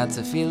takes not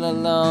to feel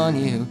alone.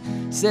 You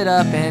sit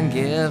up and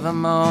give a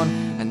moan.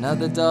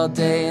 Another dull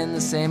day in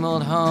the same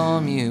old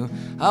home. You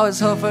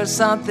always hope for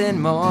something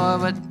more,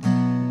 but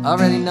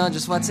already know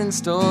just what's in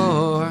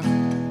store.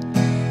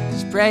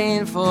 Just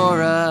praying for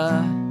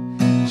a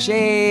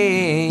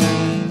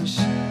change.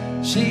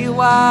 She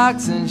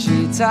walks and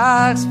she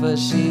talks, but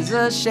she's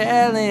a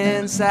shell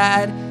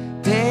inside.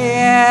 Day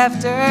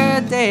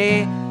after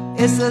day,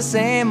 it's the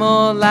same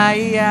old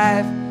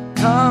life.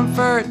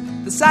 Comfort,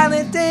 the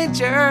silent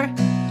danger,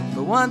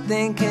 but one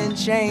thing can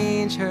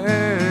change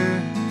her.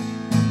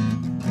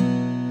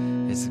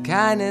 It's the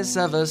kindness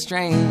of a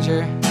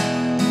stranger.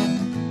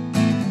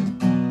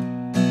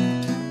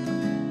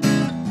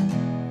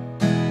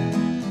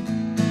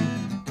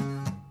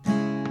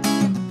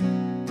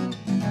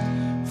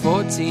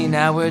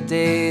 "14-hour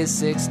days,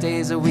 6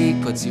 days a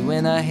week puts you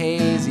in a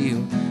haze.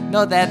 You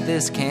know that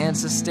this can't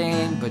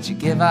sustain, but you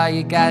give all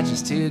you got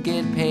just to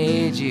get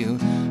paid. You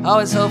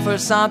always hope for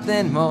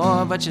something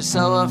more, but you're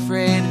so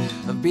afraid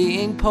of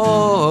being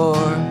poor.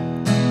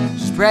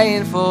 Just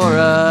praying for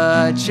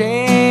a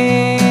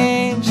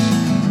change.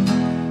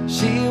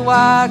 She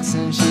walks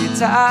and she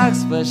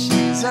talks, but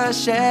she's a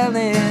shell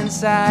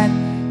inside.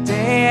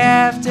 Day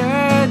after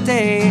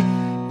day,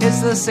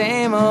 it's the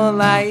same old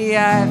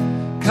life.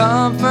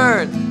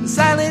 Comfort, the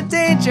silent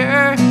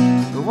danger,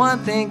 but one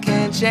thing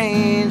can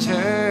change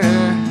her.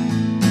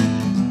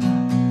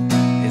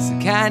 It's the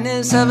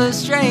kindness of a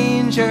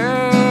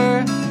stranger.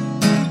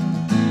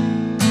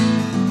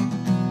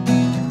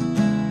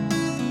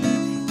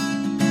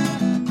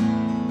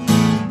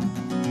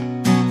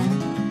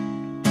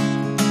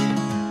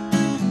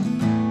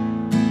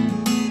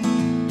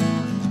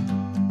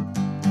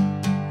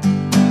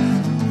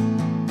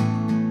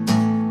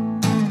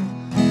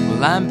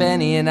 Well, I'm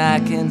Benny and I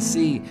can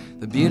see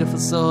the beautiful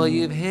soul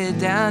you've hid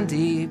down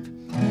deep.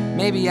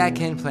 Maybe I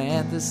can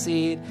plant the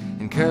seed.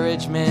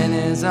 Encouragement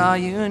is all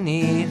you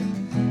need.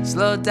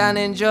 Slow down,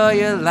 enjoy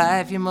your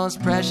life. Your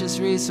most precious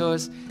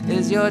resource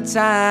is your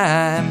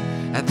time.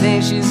 I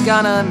think she's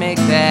gonna make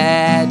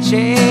that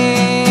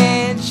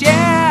change.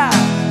 Yeah,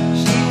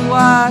 she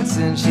walks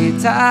and she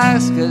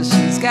talks, 'cause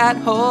she's got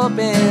hope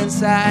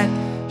inside.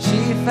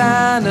 She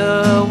found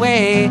a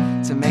way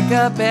to make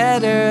a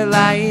better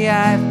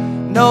life.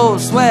 No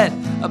sweat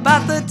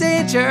about the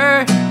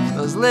danger,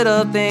 those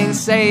little things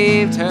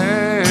saved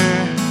her.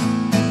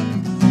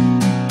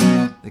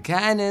 The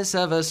kindness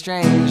of a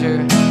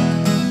stranger.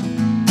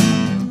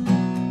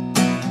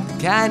 The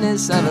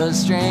kindness of a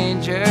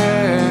stranger.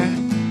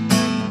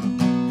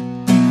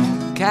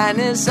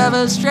 Kindness of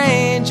a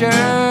stranger,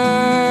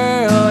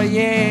 oh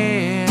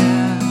yeah.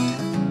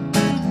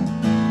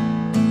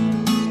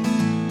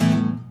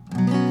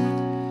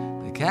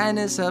 The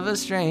kindness of a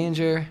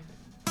stranger.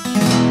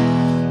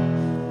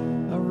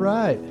 All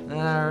right.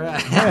 All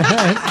right.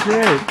 That's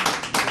great.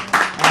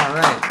 All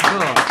right,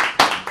 cool.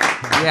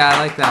 Yeah, I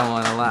like that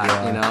one a lot,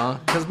 Yeah.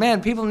 Because, man,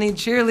 people need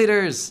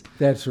cheerleaders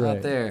That's right.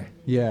 out there.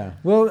 Yeah.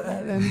 Well,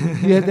 and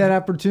you had that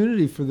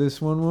opportunity for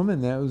this one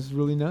woman. That was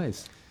really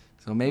nice.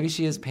 So maybe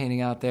she is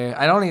painting out there.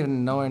 I don't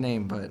even know her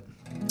name, but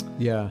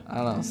Yeah. I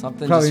don't know.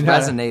 Something Probably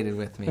just not. resonated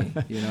with me.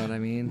 You know what I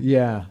mean?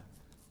 Yeah.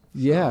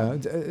 Yeah.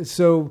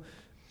 So,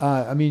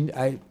 I mean,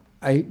 I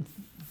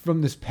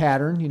from this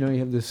pattern, you know, you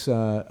have this. You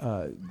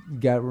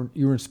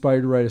were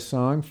inspired to write a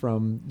song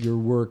from your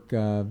work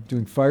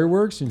doing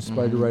fireworks. You're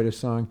inspired to write a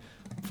song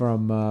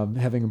from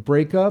having a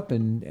breakup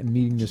and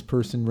meeting this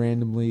person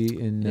randomly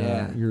in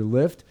Yeah. your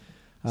lift.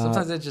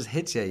 Sometimes it just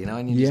hits you, you know,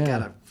 and you just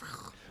gotta.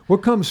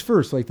 What comes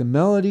first, like the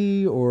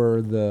melody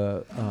or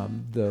the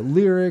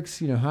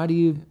lyrics? You know, how do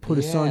you put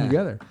a song Yeah.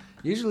 together?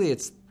 Usually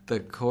it's the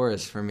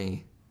chorus for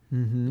me,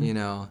 Mm-hmm. you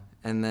know,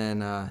 and then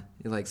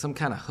like some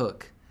kind of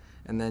hook,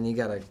 and then you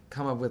gotta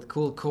come up with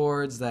cool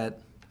chords that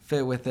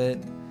fit with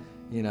it,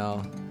 you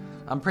know.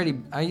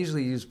 I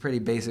usually use pretty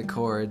basic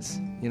chords,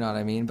 you know what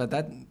I mean? But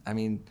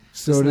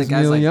So listen to does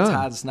guys Neil like Young.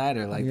 Todd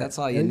Snyder, like that's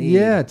all you need.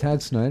 Yeah,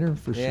 Todd Snyder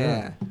for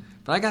Yeah. sure.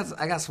 But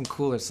I got some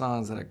cooler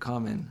songs that are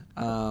coming.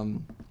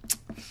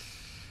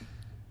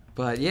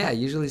 But yeah, it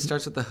usually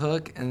starts with the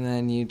hook, and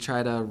then you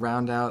try to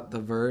round out the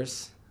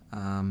verse.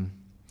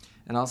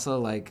 And also,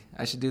 like,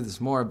 I should do this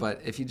more,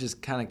 but if you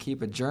just kind of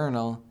keep a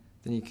journal,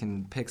 then you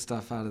can pick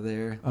stuff out of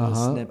there,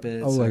 little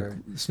snippets, Oh, like or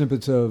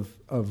snippets of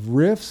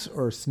riffs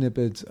or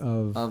snippets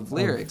of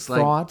lyrics.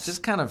 thoughts. Like,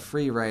 just kind of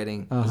free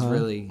writing is Uh-huh.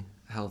 really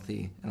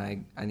healthy, and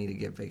I need to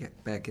get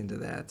back into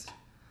that.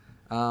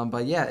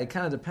 But yeah, it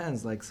kind of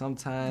depends. Like,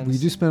 sometimes... You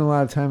do spend a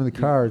lot of time in the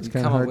car. It's you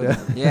kind of come up hard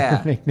to with-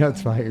 yeah. make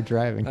notes while you're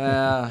driving.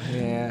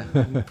 Yeah,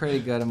 I'm pretty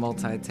good at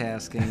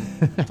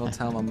multitasking. Don't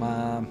tell my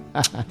mom.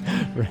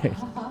 Right.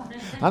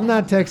 I'm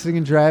not texting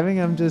and driving.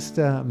 I'm just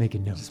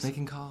making notes. Just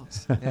making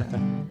calls. Yeah.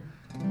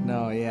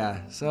 No, yeah.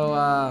 So,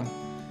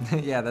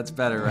 yeah, that's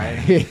better, right?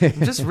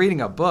 I'm just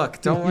reading a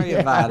book. Don't worry Yeah,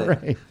 about it.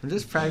 right. I'm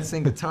just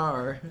practicing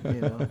guitar. You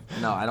know.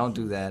 No, I don't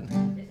do that.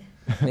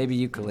 Maybe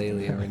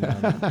ukulele every now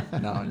and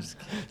then. No, I'm just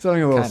kidding.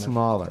 Something a little Kind of.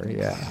 smaller,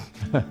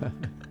 yeah.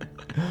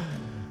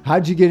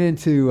 How'd you get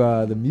into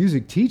the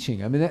music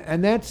teaching? I mean,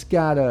 and that's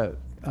got to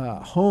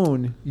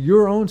hone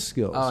your own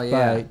skills Oh,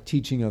 yeah. by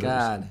teaching others.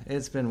 God,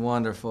 it's been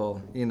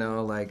wonderful. You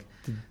know, like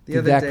the Did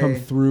other that day. come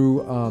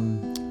through,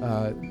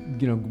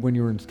 you know, when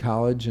you were in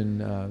college?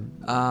 And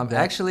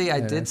Actually, I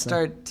yeah, did that's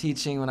start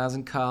teaching when I was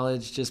in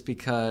college just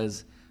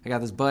because I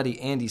got this buddy,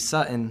 Andy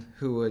Sutton,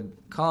 who would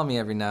call me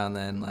every now and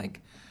then, like,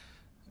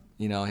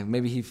 you know,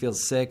 maybe he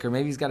feels sick or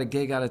maybe he's got a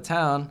gig out of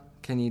town.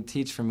 Can you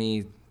teach for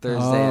me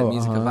Thursday at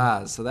Music of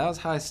Oz? So that was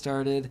how I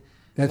started.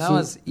 And that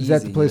was easy. Is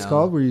that the place you know?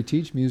 called where you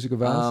teach Music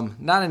of Oz?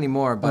 Not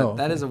anymore, but Oh,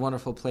 that okay. is a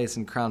wonderful place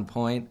in Crown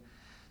Point.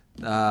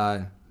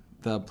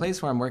 The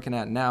place where I'm working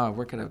at now, I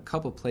work at a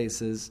couple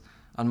places.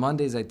 On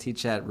Mondays, I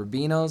teach at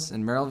Rubino's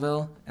in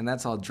Merrillville, and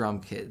that's all drum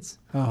kids,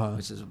 Uh-huh.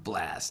 which is a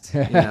blast.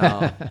 You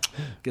know,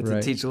 get to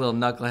Right. teach little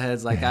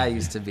knuckleheads like I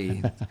used to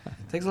be.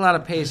 Takes a lot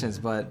of patience,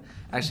 but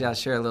actually, I'll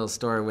share a little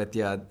story with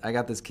you. I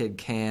got this kid,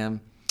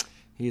 Cam.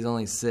 He's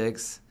only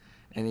 6,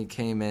 and he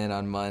came in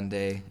on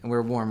Monday, and we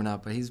were warming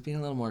up, but he's being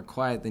a little more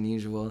quiet than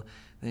usual.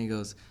 Then he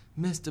goes,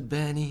 "Mr.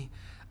 Benny,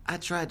 I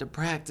tried to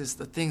practice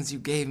the things you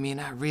gave me, and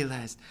I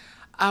realized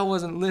I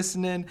wasn't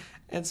listening,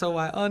 and so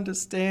I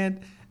understand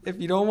if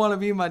you don't want to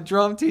be my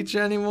drum teacher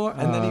anymore."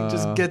 And then he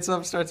just gets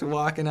up, starts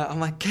walking out. I'm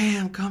like,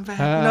 "Cam, come back."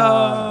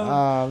 No.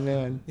 Oh,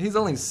 man. He's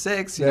only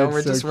 6, you know. That's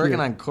We're so just working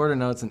cute. on quarter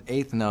notes and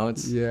eighth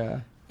notes.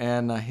 Yeah.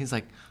 And he's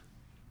like,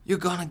 "You're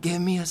going to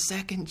give me a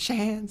second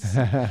chance?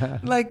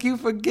 Like, you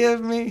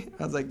forgive me?"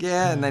 I was like,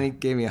 "Yeah." And then he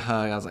gave me a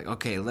hug. I was like,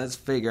 "Okay, let's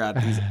figure out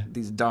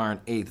these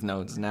darn eighth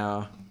notes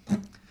now."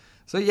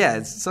 So, yeah,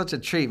 it's such a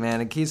treat, man.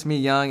 It keeps me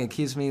young. It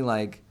keeps me,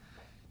 like,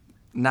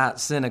 not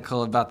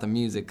cynical about the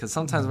music. Because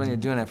sometimes when you're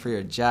doing it for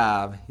your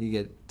job, you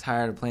get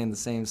tired of playing the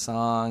same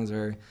songs,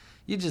 or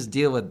you just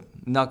deal with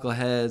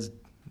knuckleheads,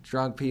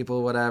 drunk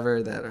people,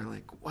 whatever, that are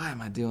like, "Why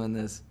am I doing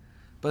this?"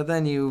 But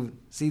then you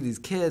see these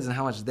kids and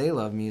how much they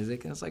love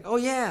music, and it's like, "Oh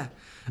yeah,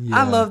 Yeah.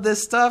 I love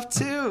this stuff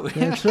too."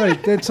 That's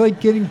right. That's like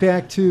getting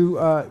back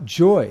to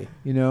joy,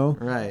 you know?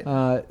 Right.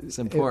 It's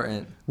it-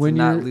 important when to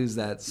not you're- lose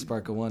that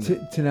spark of wonder.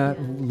 to not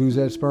lose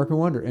that spark of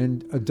wonder.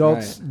 And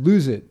adults Right.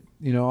 lose it,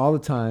 you know, all the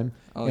time.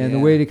 Oh, and the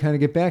yeah. way to kind of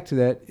get back to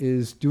that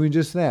is doing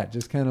just that,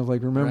 just kind of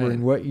like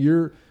remembering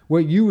Right.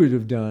 what you would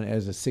have done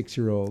as a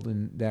 6-year-old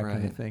and that kind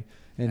of Right. thing.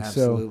 And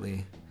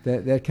Absolutely.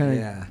 so that kind of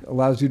Yeah.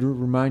 allows you to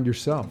remind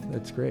yourself.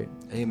 That's great.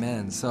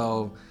 Amen.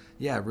 So,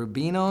 yeah,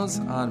 Rubino's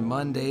on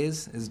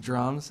Mondays is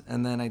drums,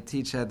 and then I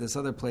teach at this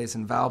other place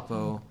in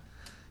Valpo.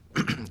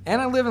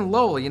 And I live in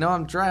Lowell, you know,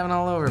 I'm driving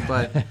all over,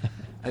 but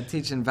I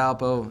teach in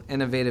Valpo,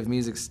 Innovative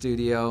Music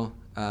Studio.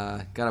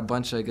 Got a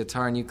bunch of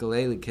guitar and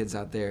ukulele kids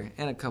out there,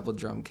 and a couple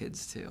drum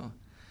kids too.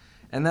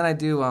 And then I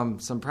do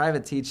some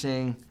private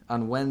teaching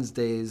on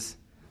Wednesdays.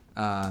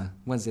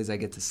 Wednesdays I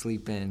get to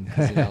sleep in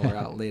because, you know, we're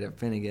out late at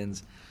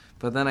Finnegan's.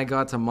 But then I go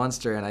out to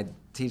Munster and I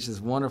teach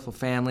this wonderful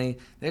family.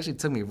 They actually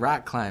took me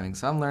rock climbing,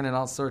 so I'm learning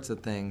all sorts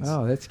of things.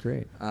 Oh, that's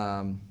great.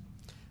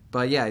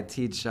 But yeah, I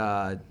teach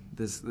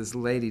this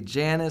lady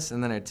Janice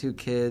and then her 2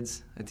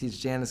 kids. I teach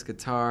Janice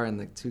guitar and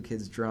the 2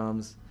 kids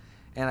drums,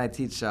 and I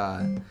teach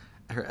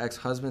her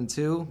ex-husband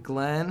too,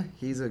 Glenn.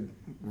 He's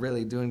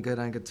really doing good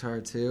on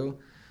guitar too.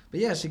 But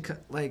yeah,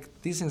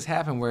 these things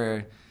happen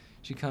where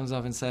she comes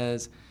up and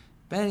says,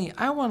 "Benny,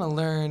 I want to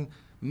learn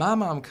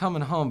Mama, I'm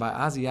Coming Home" by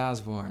Ozzy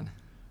Osbourne.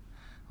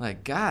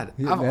 Like, God,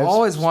 Yeah, I've that's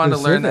always wanted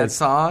to learn that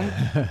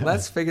specific. song.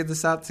 Let's figure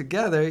this out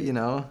together,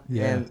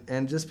 Yeah.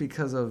 And just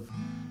because of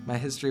my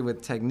history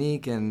with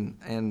technique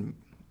and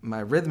my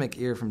rhythmic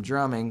ear from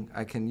drumming,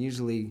 I'm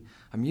usually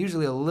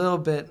a little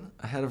bit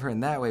ahead of her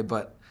in that way.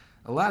 But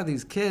a lot of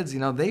these kids,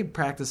 they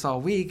practice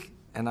all week,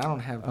 and I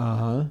don't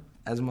have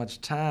as much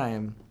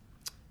time.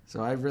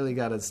 So I've really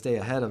got to stay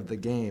ahead of the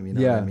game, you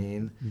know what I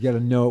mean? You got to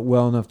know it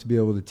well enough to be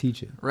able to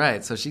teach it.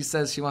 Right. So she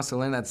says she wants to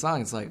learn that song.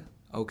 It's like,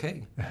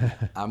 okay,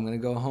 I'm going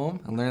to go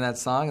home and learn that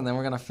song, and then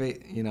we're going to, we're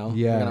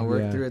going to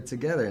work through it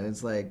together. And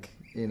it's like,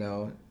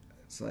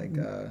 it's like,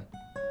 up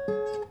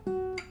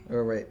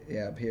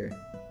here.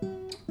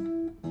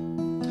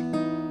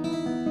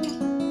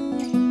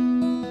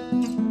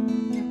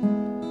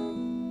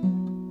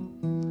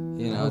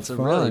 It's a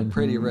really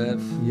pretty riff.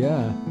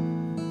 Yeah.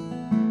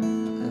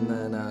 And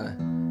then,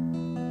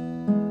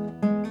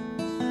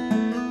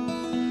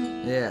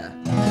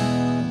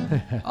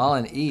 all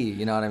in E,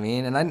 you know what I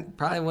mean? And I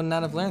probably would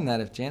not have learned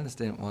that if Janice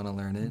didn't want to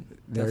learn it.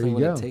 There Definitely you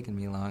would have go. taken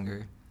me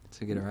longer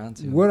to get around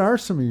to. What are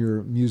some of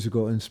your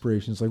musical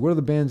inspirations? Like, what are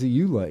the bands that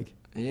you like?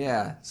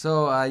 Yeah.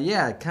 So,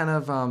 kind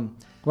of...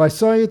 Well, I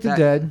saw you at the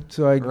Dead,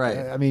 so right.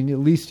 I mean, at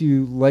least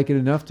you like it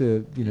enough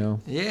to, go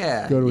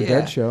to a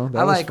Dead show. That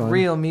I was like fun.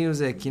 real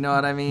music, you know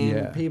what I mean?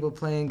 Yeah. People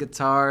playing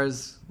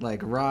guitars,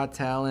 like raw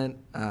talent.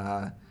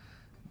 What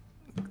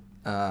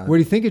do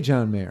you think of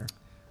John Mayer?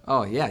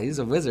 Oh, yeah, he's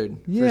a wizard,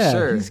 Yeah, for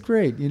sure. he's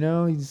great.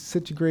 He's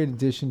such a great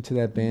addition to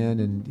that band,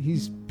 and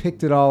he's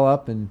picked it all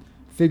up and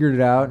figured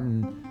it out,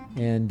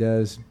 and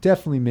is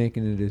definitely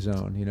making it his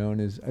own.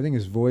 And I think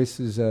his voice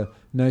is a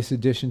nice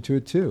addition to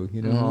it too.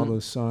 All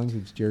those songs,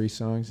 it's Jerry's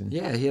songs, and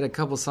Yeah, he had a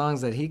couple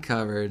songs that he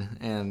covered,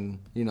 and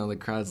the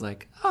crowd's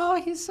like,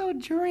 "Oh, he's so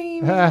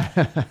dreamy."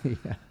 yeah.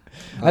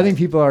 I think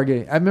people are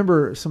getting. I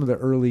remember some of the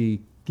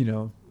early,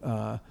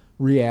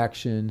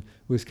 reaction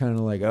was kind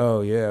of like,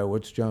 "Oh yeah,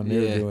 what's John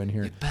Mayer doing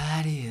here?" Your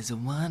body is a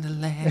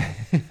wonderland.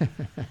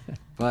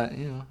 But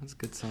it's a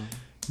good song.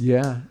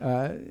 Yeah,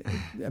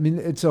 I mean,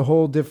 it's a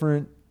whole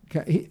different.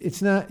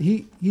 It's not.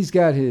 He's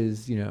got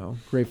his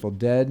Grateful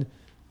Dead,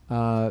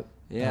 hat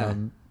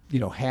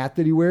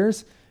that he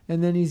wears,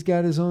 and then he's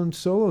got his own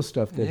solo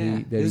stuff that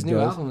he his he new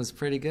does. album is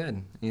pretty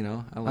good.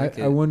 I like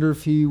it. I wonder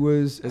if he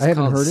was. It's I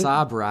haven't called heard it.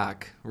 Sob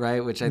Rock,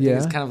 right? Which I think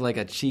is kind of like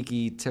a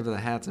cheeky tip of the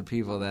hat to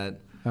people that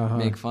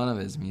make fun of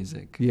his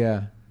music.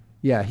 Yeah.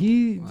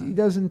 He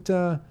doesn't.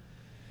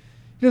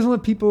 He doesn't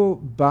let people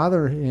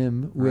bother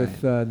him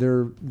with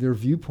their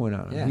viewpoint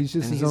on him. Yeah. He's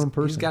just and his own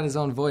person. He's got his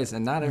own voice,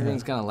 and not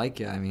everyone's gonna like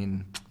you. I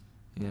mean,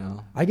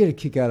 I get a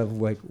kick out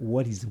of like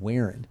what he's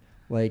wearing.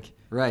 Like,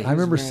 right. I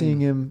remember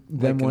seeing him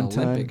then like one an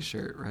time. Olympic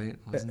shirt, right?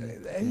 Wasn't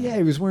it? Yeah,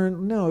 he was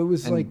wearing. No, it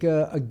was like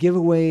a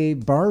giveaway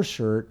bar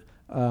shirt,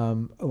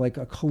 like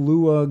a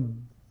Kahlua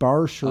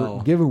bar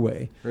shirt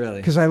giveaway. Really?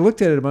 Because I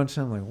looked at it a bunch of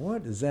times. I'm like,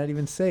 what does that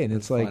even say? And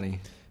That's it's like. funny.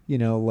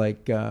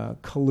 Like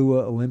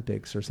Kahlua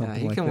Olympics or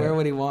something like that. He can wear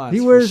what he wants.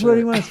 He wears what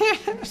he wants.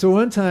 So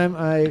one time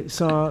I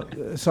saw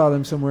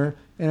them somewhere,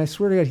 and I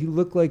swear to God, he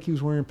looked like he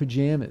was wearing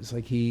pajamas.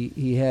 Like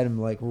he had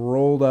him like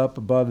rolled up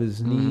above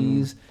his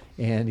knees,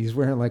 and he's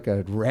wearing like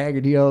a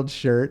raggedy old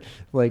shirt.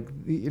 Like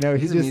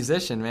he's a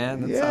musician,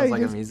 man. That sounds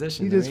like a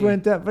musician. He to just me.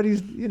 went up, but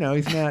he's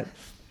not.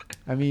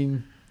 I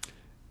mean.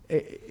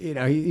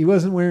 He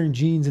wasn't wearing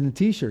jeans and a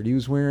t-shirt. He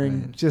was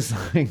wearing just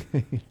like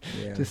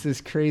just this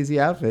crazy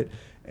outfit.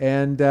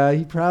 And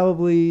he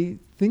probably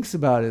thinks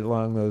about it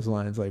along those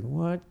lines, like,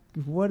 what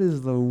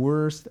is the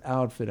worst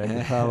outfit I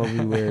could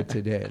probably wear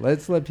today?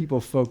 Let's let people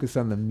focus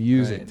on the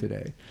music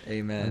today.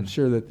 Amen. I'm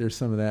sure that there's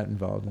some of that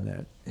involved in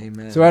that.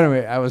 Amen. So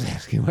anyway, I was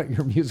asking what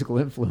your musical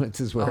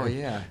influences were. Oh,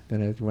 yeah.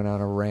 Then I went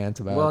on a rant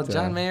about... Well,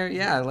 John Mayer,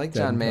 I like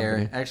John Mayer.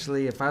 Company.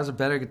 Actually, if I was a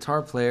better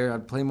guitar player,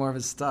 I'd play more of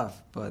his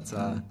stuff. But,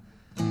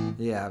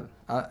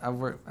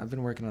 I've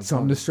been working on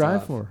something to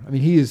strive for. I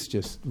mean, he is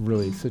just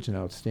really such an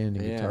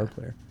outstanding guitar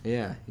player.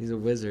 Yeah, he's a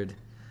wizard.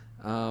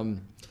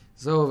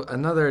 So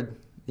another,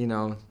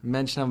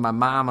 mention of my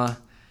mama,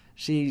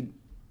 she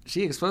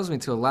exposed me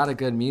to a lot of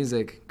good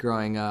music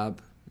growing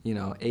up.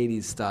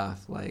 80s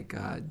stuff like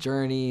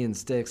Journey and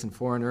Styx and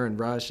Foreigner and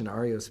Rush and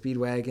REO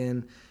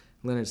Speedwagon,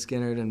 Leonard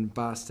Skinner and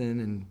Boston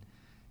and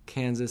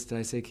Kansas. Did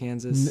I say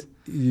Kansas?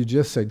 You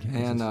just said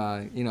Kansas.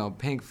 And,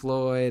 Pink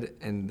Floyd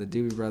and the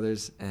Doobie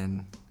Brothers.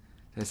 And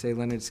did I say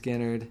Leonard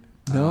Skinner?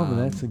 No, but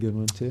that's a good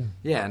one, too.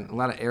 Yeah, and a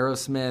lot of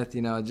Aerosmith,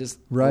 just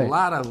right. A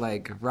lot of,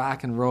 like,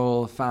 rock and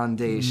roll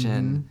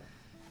foundation,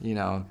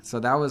 So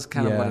that was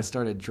kind of what I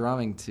started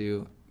drumming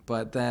to.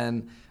 But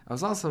then I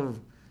was also,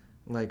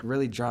 like,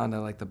 really drawn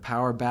to, like, the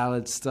power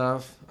ballad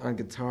stuff on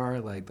guitar,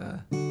 like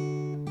the...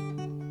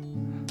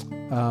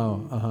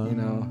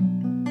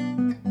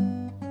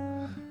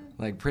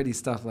 like pretty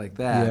stuff like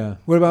that. Yeah.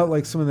 What about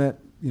like some of that,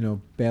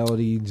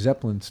 ballady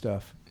Zeppelin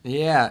stuff?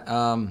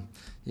 Yeah.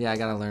 Yeah, I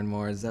gotta learn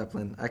more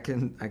Zeppelin. I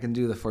can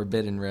do the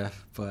Forbidden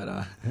riff,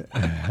 but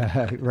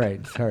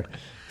Right. Sorry.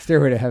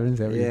 Stairway to Heaven is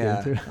that what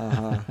yeah, you're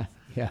doing too?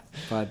 Yeah.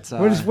 But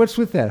What's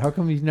with that? How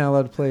come he's not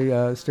allowed to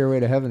play Stairway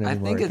to Heaven I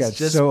anymore? think It it's got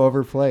just so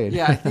overplayed.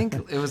 Yeah, I think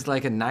it was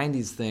like a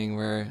 '90s thing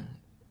where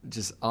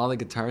just all the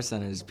guitar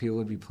centers people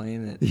would be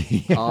playing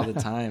it all the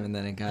time, and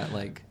then it got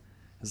like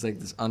it's like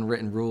this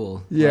unwritten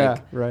rule. Yeah,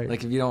 like, right.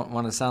 Like if you don't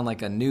want to sound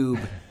like a noob,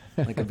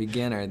 like a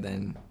beginner,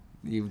 then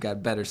you've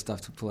got better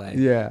stuff to play.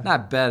 Yeah.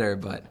 Not better,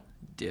 but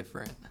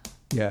different.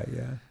 Yeah.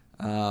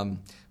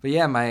 But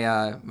yeah,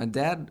 my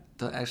dad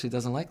actually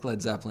doesn't like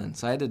Led Zeppelin,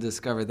 so I had to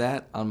discover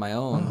that on my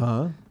own.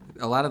 Uh-huh.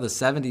 A lot of the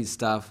 '70s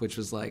stuff, which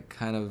was like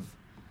kind of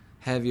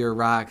heavier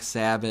rock,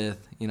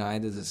 Sabbath, I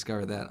had to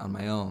discover that on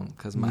my own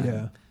because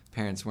my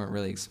parents weren't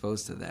really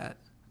exposed to that.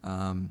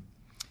 And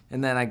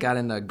then I got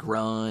into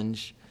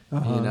grunge,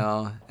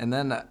 and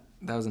then that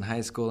was in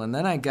high school. And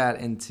then I got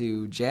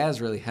into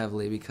jazz really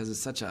heavily because it's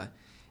such a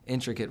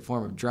intricate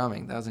form of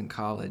drumming. That was in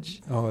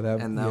college.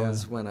 That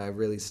was when I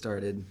really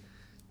started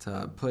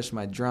to push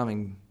my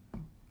drumming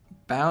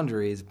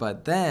boundaries.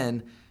 But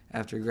then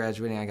after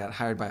graduating, I got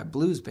hired by a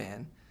blues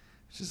band,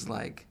 which is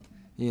like,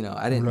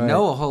 I didn't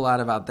know a whole lot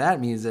about that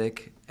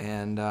music.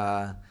 And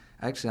I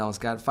actually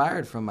almost got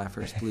fired from my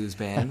first blues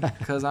band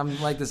because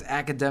I'm like this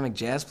academic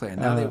jazz player.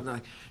 Now they were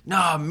like,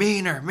 no,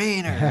 meaner.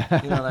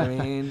 You know what I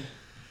mean?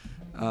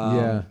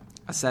 I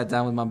sat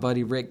down with my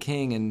buddy Rick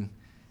King and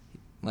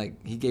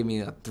he gave me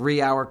a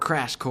 3-hour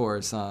crash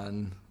course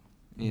on,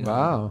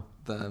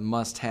 the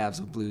must-haves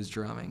of blues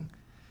drumming.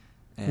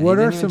 And what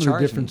are some of the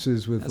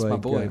differences with That's my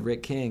boy,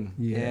 Rick King.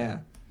 Yeah.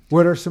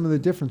 What are some of the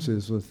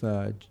differences with,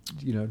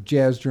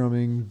 jazz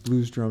drumming,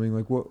 blues drumming?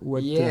 Like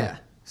what? Yeah.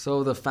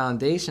 So the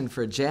foundation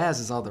for jazz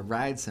is all the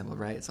ride cymbal,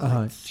 right? It's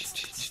all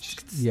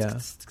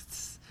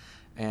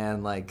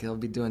and he'll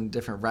be doing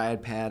different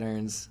ride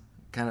patterns,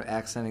 kind of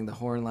accenting the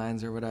horn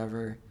lines or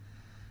whatever.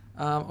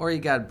 Or you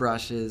got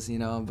brushes,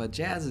 but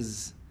jazz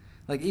is,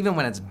 even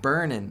when it's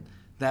burning,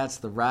 that's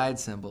the ride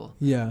cymbal.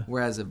 Yeah.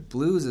 Whereas if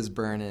blues is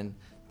burning,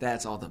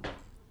 that's all the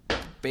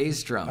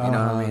bass drum, you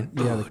know what I mean?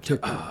 Yeah, the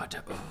kick.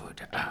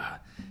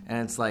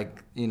 And it's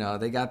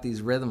they got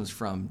these rhythms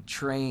from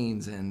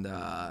trains and,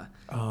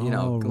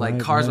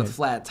 cars with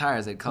flat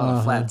tires. They call it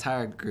a flat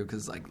tire group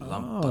because it's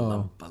lump,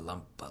 a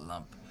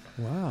lump.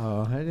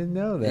 Wow, I didn't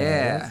know that.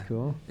 Yeah. That's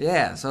cool.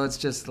 Yeah, so it's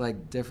just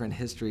different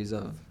histories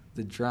of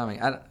the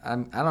drumming. I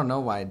don't know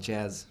why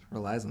jazz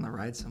relies on the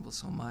ride cymbal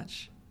so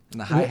much. And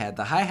the hi-hat.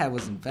 The hi-hat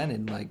was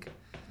invented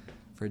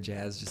for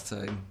jazz just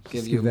to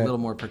give you a little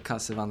more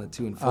percussive on the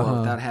 2 and 4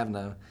 without having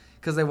to,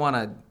 because they want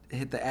to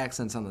hit the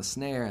accents on the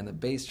snare and the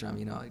bass drum,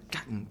 they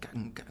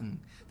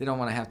don't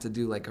want to have to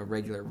do a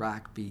regular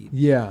rock beat.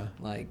 Yeah.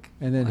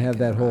 And then have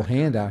that whole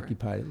hand whatever.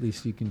 occupied. At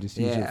least you can just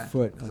use your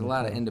foot. There's a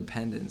lot of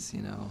independence,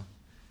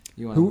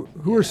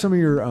 Who are some of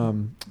your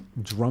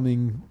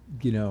drumming,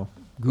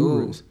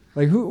 gurus?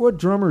 Ooh. What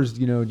drummers,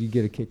 do you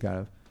get a kick out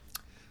of?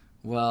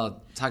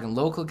 Well, talking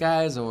local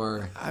guys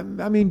or? I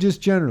mean,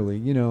 just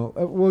generally,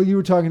 well, you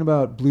were talking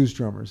about blues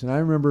drummers, and I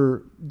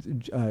remember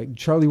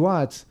Charlie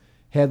Watts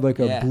had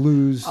a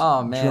blues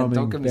drumming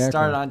don't get me background.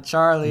 started on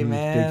Charlie,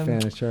 man. Big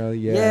fan of Charlie,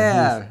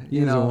 Yeah.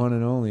 He was the one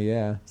and only,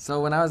 yeah.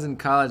 So when I was in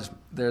college,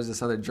 there's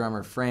this other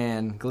drummer,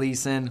 Fran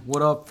Gleason.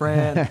 What up,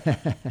 Fran?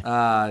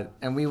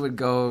 And we would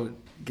go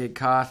get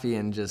coffee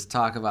and just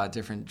talk about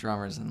different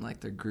drummers and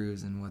their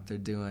grooves and what they're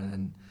doing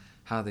and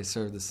how they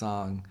serve the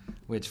song,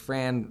 which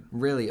Fran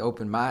really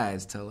opened my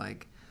eyes to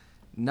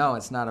no,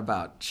 it's not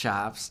about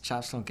chops.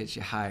 Chops don't get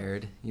you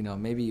hired.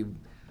 Maybe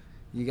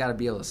you got to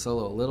be able to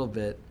solo a little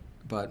bit,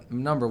 but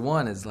number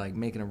one is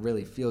making a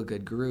really feel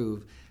good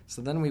groove.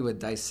 So then we would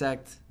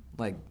dissect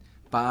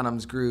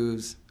Bonham's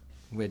grooves,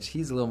 which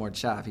he's a little more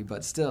choppy,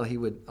 but still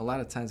a lot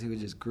of times he would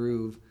just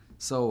groove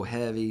so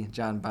heavy,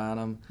 John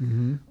Bonham.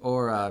 Mm-hmm.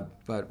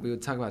 But we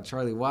would talk about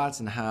Charlie Watts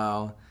and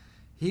how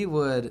he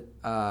would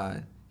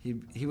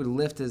he would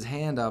lift his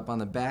hand up on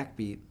the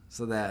backbeat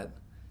so that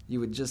you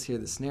would just hear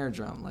the snare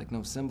drum,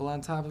 no cymbal on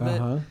top of it.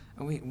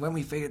 And when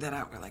we figured that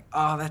out, we're like,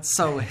 oh, that's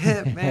so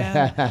hip,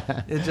 man.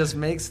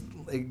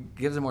 It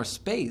gives it more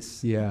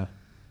space. Yeah.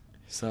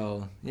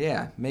 So,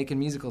 yeah, making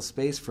musical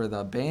space for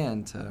the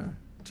band to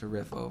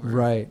riff over.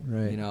 Right.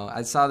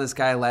 I saw this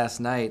guy last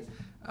night.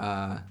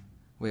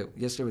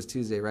 Yesterday was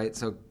Tuesday, right?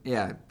 So,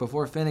 yeah,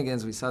 before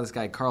Finnegan's, we saw this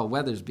guy, Carl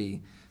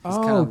Weathersby.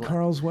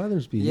 Carl's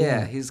Weathersby.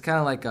 Yeah, he's kind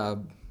of like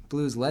a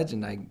blues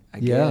legend, I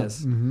guess.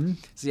 Mm-hmm.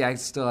 See, I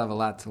still have a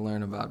lot to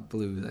learn about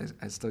blues.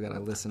 I still got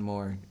to listen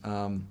more.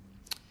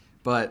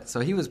 But so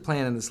he was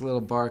playing in this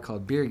little bar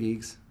called Beer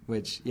Geeks,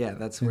 which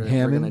that's where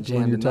we're gonna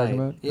jam tonight. Talking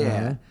about?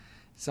 Yeah.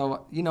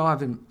 So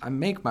I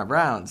make my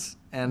rounds,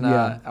 and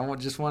I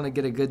just want to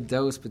get a good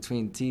dose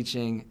between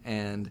teaching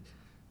and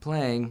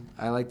playing.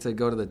 I like to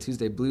go to the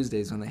Tuesday Blues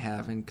Days when they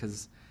happen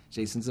because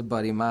Jason's a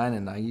buddy of mine,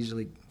 and I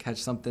usually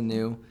catch something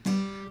new.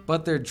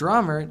 But their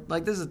drummer,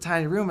 this is a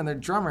tiny room, and their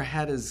drummer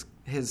had his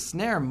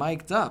snare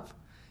mic'd up.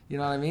 You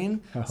know what I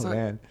mean? Oh,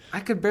 man. I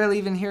could barely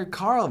even hear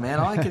Carl, man.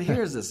 All I could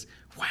hear is this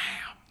wham,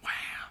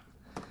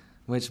 wham.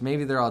 which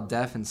maybe they're all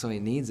deaf and so he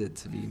needs it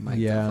to be mic'd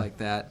Yeah. up like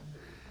that.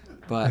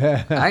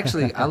 But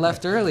I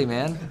left early,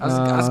 man. I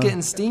was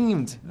getting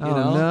steamed, you Oh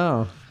know?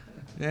 no!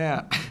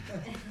 Yeah.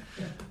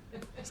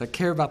 So I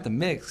care about the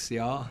mix,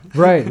 y'all.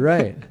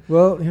 Right.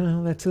 Well,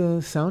 that's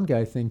a sound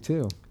guy thing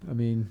too. I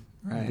mean,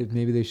 Right.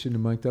 maybe they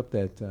shouldn't have mic'd up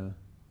that.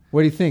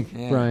 What do you think,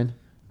 Yeah. Brian?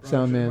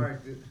 Sound man.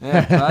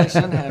 Yeah, probably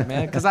shouldn't have,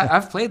 man. Because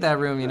I've played that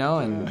room,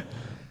 and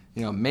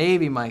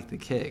maybe Mike the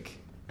kick.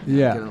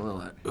 Yeah. Give it a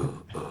little,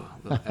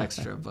 little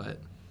extra, but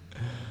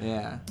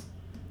yeah,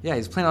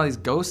 he's playing all these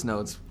ghost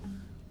notes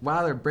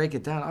while they break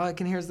it down. All I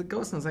can hear is the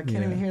ghost notes. I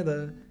can't even hear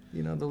the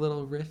the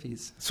little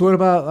riffies. So what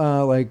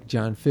about like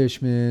John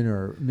Fishman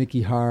or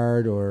Mickey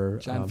Hart or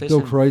John Bill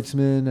Fishman.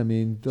 Kreutzmann? I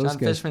mean, those John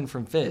guys. Fishman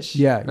from Fish.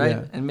 Yeah, right.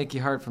 yeah. And Mickey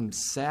Hart from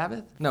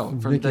Sabbath. No,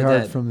 from Mickey the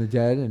Hart Dead. from the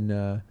Dead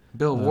and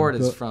Bill Ward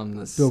Bill- is from the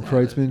Bill Sabbath.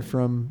 Kreutzmann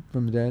from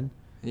the Dead.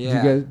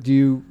 Yeah. Do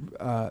you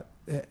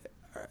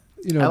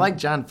I like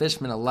John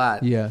Fishman a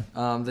lot. Yeah.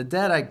 The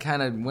Dead, I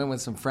kind of went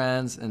with some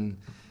friends, and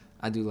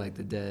I do like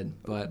the Dead,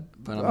 but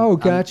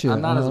gotcha.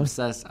 I'm not as Uh-huh.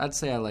 obsessed. I'd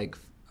say I like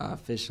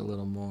Fish a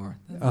little more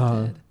than the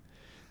Uh-huh. Dead.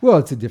 Well,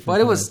 it's a different. But kind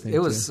it of was thing,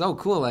 too. so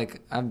cool.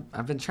 Like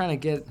I've been trying to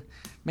get.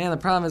 Man, the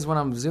problem is when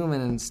I'm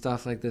zooming and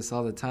stuff like this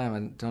all the time, I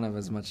don't have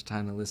as much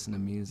time to listen to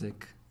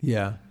music.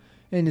 Yeah,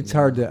 and it's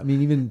hard to. I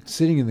mean, even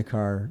sitting in the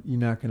car, you're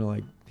not going to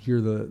like hear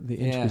the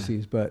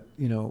intricacies. But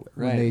when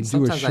Right. they And do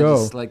sometimes a show, I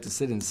just like to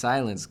sit in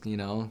silence.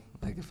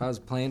 Like if I was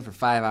playing for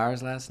 5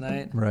 hours last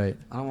night, right?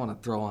 I don't want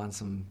to throw on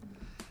some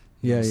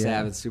Yeah.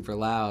 Sabbath super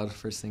loud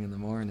first thing in the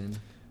morning.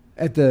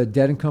 At the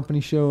Dead and Company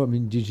show, I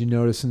mean, did you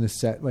notice in the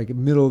set, like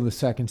middle of the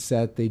second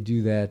set, they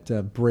do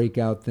that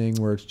breakout thing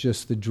where it's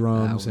just the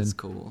drums? That was and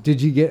cool.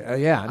 Did you get?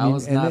 Yeah, I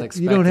was not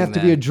you don't have expecting to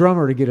be a that.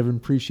 drummer to get an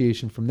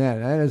appreciation from that.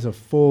 That is a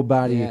full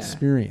body Yeah.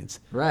 experience.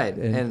 Right.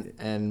 And-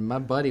 And my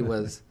buddy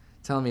was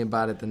telling me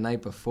about it the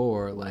night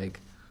before, like,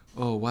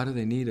 oh, why do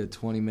they need a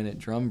 20-minute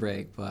drum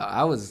break? But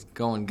I was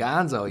going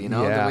gonzo,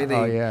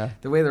 Yeah.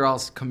 the way they're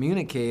all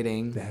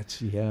communicating.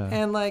 That's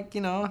And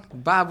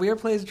Bob Weir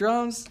plays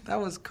drums. That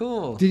was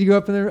cool. Did you go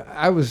up in there?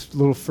 I was a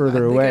little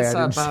further I think away. I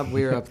saw didn't Bob see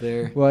Weir it. up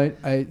there. Well,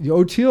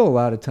 O'Teal a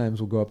lot of times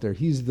will go up there.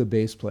 He's the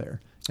bass player,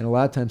 and a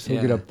lot of times he'll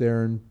get Yeah. up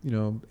there and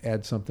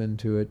add something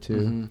to it too.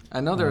 Mhm.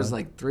 I know there was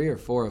like 3 or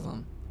 4 of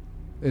them.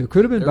 It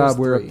could have been There was Bob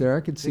Weir up 3. there.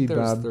 I could I see think there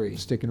was Bob 3.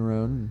 sticking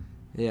around.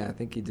 Yeah, I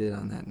think he did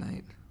on that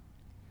night.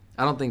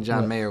 I don't think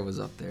John Well, Mayer was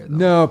up there, though.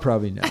 No,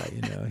 probably not.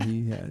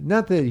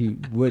 Not that he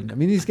wouldn't. I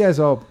mean, these guys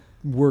all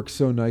work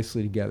so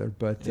nicely together.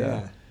 But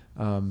Yeah.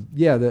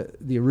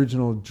 the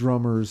original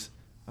drummers,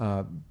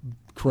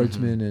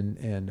 Kreutzmann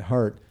and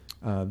Hart,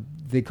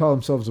 they call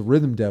themselves the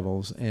Rhythm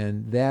Devils,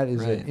 and that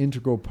is Right. an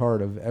integral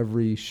part of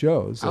every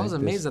show. I was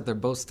amazed that they're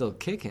both still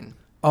kicking.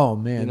 Oh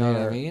man, You know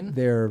what I mean?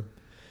 They're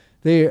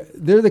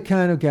the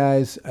kind of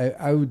guys.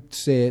 I would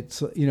say it's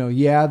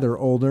they're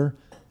older,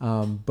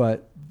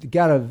 but they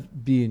gotta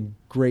be in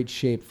great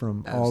shape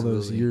from all those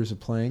Absolutely. years of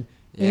playing,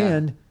 Yeah.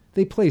 and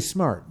they play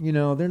smart.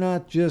 They're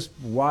not just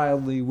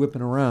wildly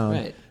whipping around.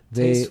 Right.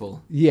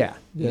 Tasteful. Yeah,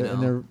 You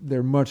and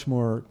they're much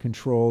more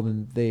controlled,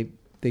 and they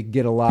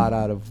get a lot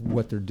out of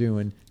what they're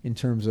doing in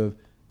terms of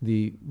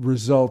the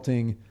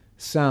resulting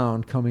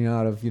sound coming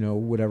out of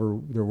whatever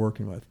they're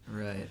working with.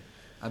 Right.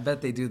 I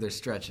bet they do their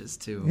stretches,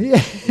 too. Yeah,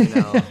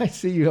 I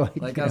see you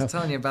Like I was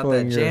telling you about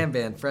pulling that your- jam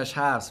band, Fresh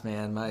Hops,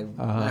 man. My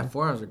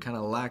forearms were kind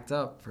of locked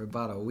up for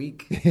about a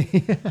week.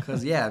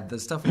 Because, the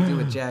stuff we do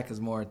with Jack is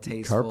more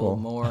tasteful,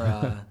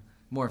 Carpal.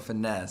 more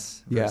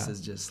finesse Yeah.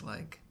 versus just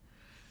like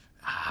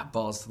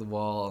balls to the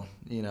wall,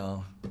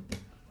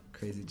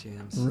 crazy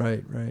jams.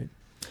 Right.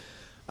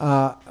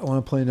 I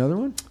want to play another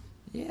one.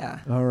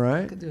 Yeah. All I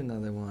right. could do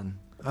another one.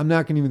 I'm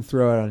not going to even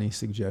throw out any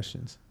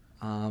suggestions.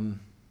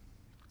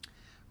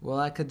 Well,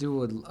 I could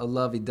do a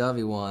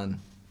lovey-dovey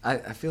one. I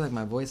feel like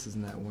my voice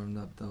isn't that warmed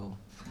up, though.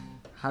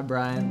 Hi,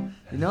 Brian.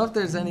 You know if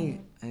there's any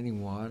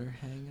water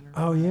hanging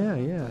around? Oh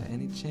yeah. By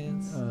any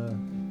chance?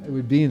 It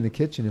would be in the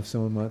kitchen if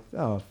someone might.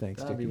 Oh,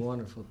 thanks, That'd be Dickie.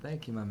 wonderful.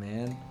 Thank you, my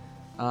man.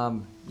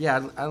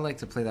 I'd like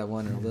to play that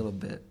one in a little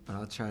bit, but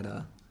I'll try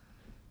to.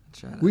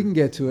 We can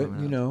get to it.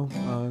 warm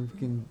up. We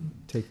can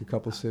take a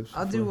couple sips.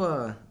 I'll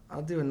before-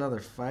 do another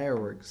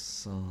fireworks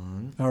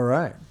song. All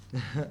right.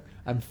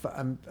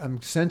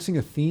 I'm sensing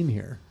a theme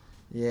here.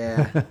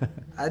 Yeah,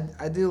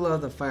 I do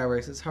love the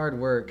fireworks. It's hard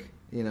work,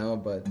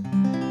 but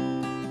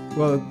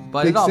Well,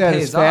 But big it all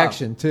pays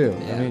satisfaction too.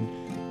 Yeah. I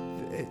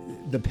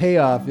mean, the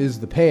payoff is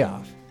the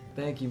payoff.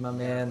 thank you, my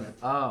man.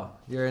 Oh,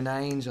 you're an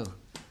angel.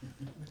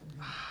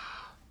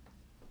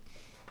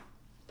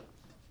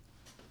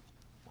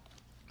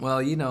 Well,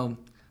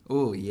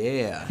 oh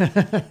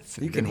yeah,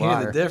 you can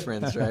hear the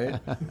difference, right?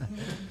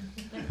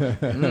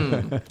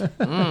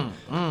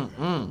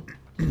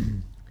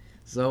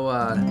 So,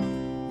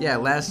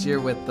 last year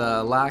with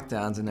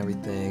lockdowns and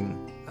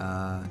everything,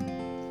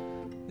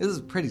 this was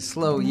a pretty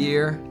slow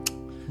year.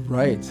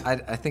 Right.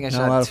 I think I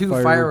Not a lot shot of 2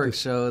 fireworks. fireworks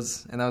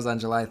shows, and that was on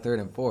July 3rd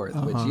and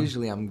 4th, which Uh-huh.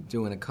 usually I'm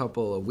doing a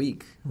couple a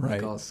week, Right.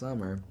 like all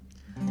summer.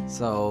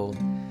 So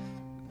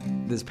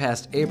this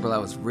past April, I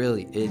was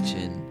really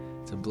itching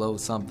to blow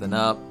something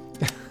up.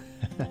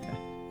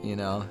 You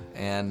know,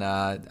 and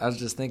I was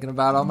just thinking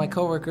about all my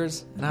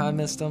coworkers and how I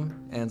missed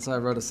them, and so I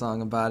wrote a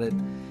song about it.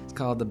 It's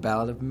called The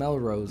Ballad of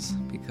Melrose,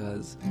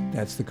 because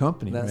That's the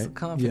company, that's right? the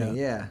company,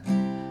 yeah.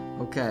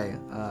 Okay.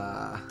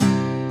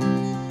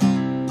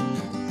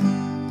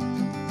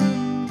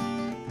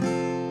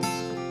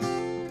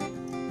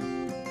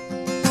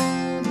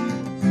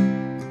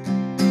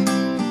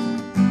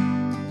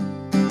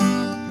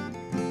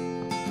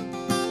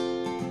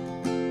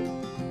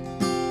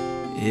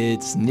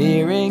 It's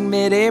nearing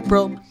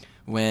mid-April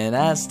when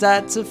I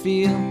start to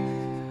feel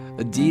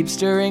a deep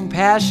stirring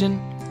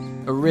passion,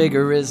 a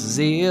rigorous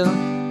zeal.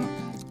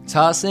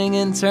 Tossing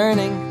and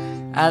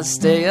turning, I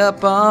stay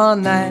up all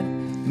night.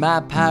 My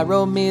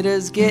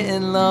pyrometer's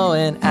getting low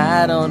and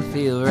I don't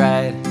feel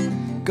right.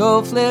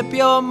 Go flip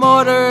your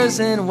mortars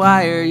and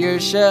wire your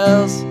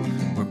shells.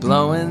 We're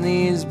blowing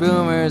these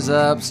boomers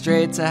up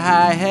straight to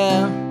high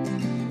hell.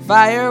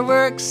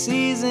 Fireworks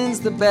season's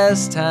the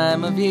best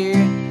time of year.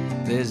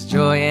 There's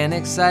joy and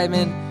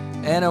excitement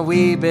and a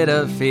wee bit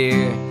of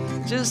fear.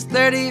 Just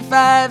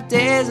 35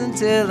 days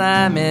until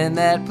I'm in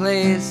that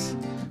place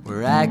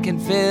where I can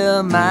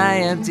fill my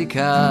empty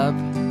cup.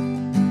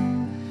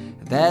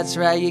 That's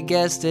right, you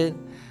guessed it,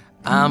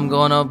 I'm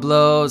gonna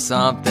blow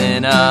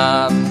something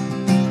up.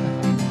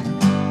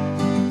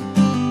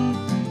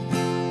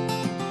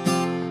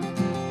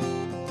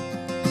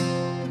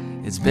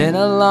 It's been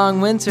a long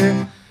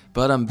winter,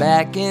 but I'm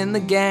back in the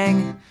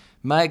gang.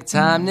 Mike,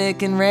 Tom,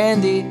 Nick, and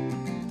Randy,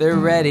 they're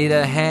ready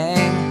to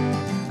hang.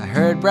 I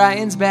heard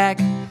Brian's back,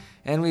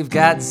 and we've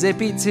got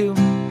Zippy too,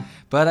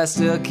 but I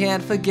still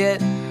can't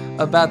forget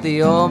about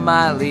the old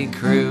Motley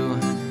crew.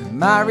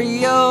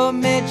 Mario,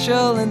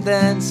 Mitchell, and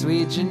then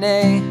sweet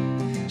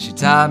Janae. She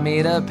taught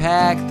me to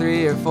pack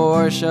 3 or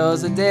 4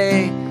 shows a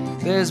day.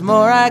 There's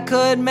more I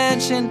could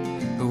mention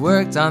who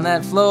worked on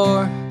that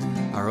floor.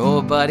 Our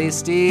old buddy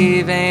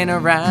Steve ain't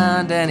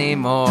around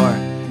anymore.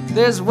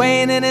 There's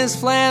Wayne in his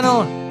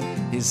flannel,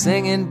 he's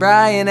singing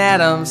Bryan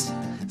Adams'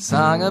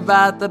 song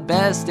about the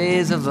best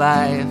days of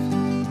life.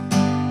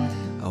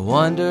 I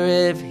wonder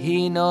if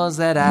he knows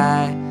that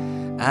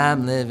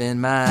I'm living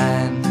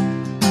mine.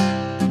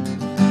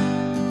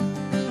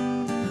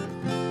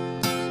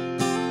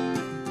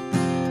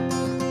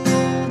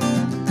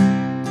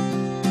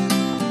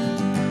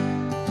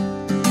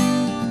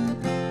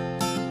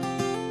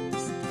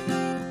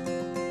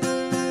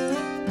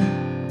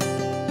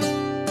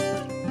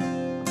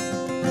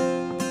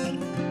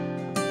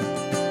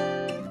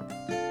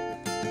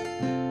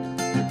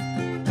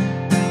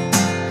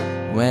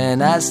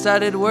 When I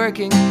started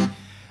working,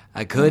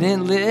 I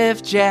couldn't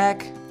lift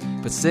jack,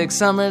 but 6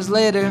 summers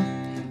later,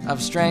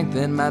 I've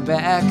strengthened my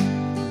back.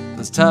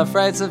 Those tough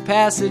rites of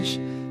passage,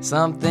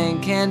 something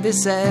can be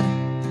said.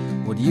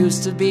 What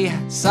used to be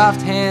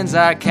soft hands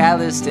are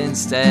calloused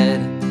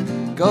instead.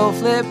 Go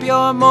flip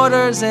your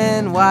mortars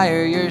and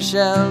wire your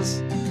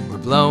shells. We're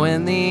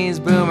blowing these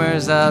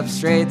boomers up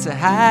straight to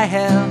high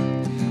hell.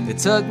 It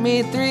took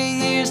me 3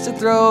 years to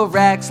throw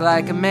racks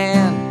like a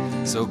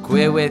man, so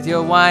quit with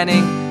your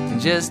whining and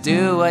just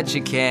do what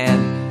you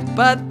can.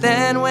 But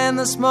then when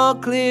the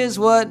smoke clears,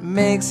 what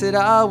makes it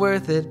all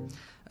worth it?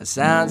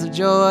 Sounds of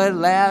joy,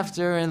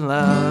 laughter, and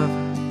love.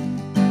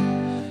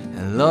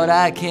 And Lord,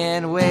 I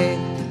can't wait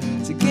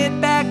to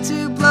get back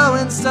to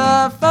blowing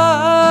stuff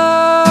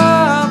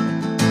up.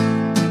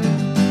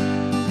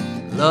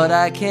 Lord,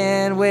 I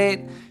can't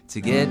wait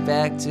to get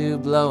back to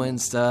blowing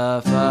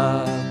stuff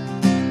up.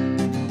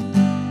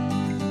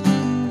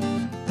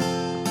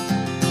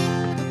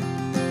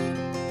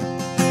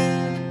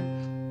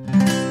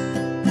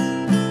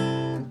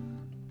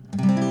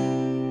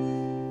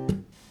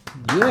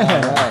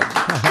 Yeah.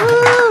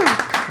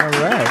 All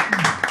right.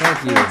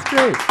 Thank you. That's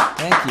great.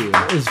 Thank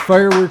you. Is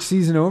fireworks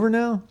season over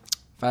now?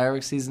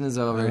 Fireworks season is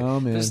over. Oh,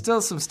 man. There's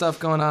still some stuff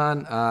going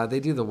on. They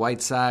do the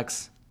White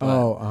Sox. But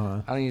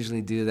I don't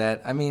usually do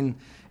that. I mean,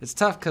 it's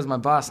tough because my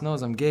boss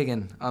knows I'm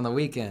gigging on the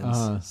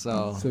weekends.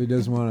 So he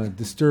doesn't want to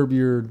disturb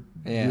your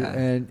Yeah.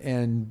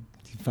 and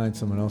he'd find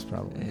someone else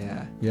probably.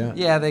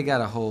 yeah, they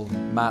got a whole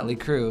motley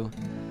crew.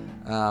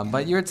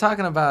 But you were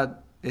talking about,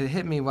 it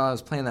hit me while I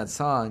was playing that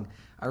song.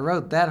 I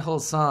wrote that whole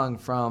song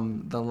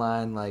from the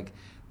line like,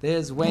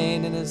 there's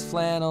Wayne in his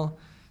flannel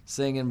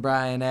singing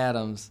Bryan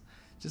Adams.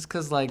 Just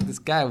because, like, this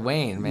guy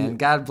Wayne, man,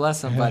 God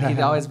bless him, but he'd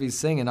always be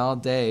singing all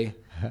day.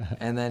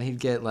 And then he'd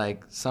get,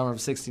 like, Summer of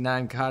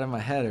 69 caught in my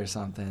head or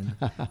something.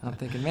 I'm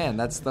thinking, man,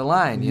 that's the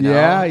line, you know?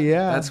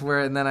 Yeah. That's where,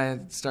 and then I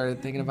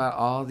started thinking about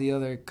all the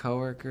other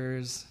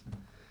coworkers,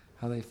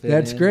 how they fit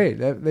That's in. great.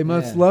 They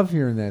must love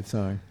hearing that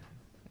song.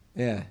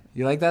 Yeah.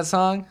 You like that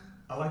song?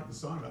 I like the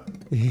song.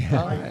 Yeah.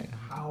 I like Right.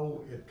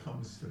 how it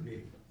comes to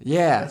be.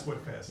 Yeah. That's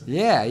what fascinates me.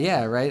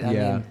 Yeah, right? I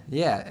Yeah. mean,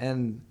 yeah,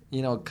 and,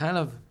 you know, kind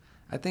of,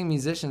 I think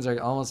musicians are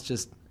almost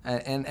just,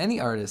 and any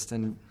artist,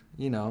 and,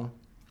 you know,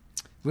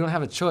 we don't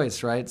have a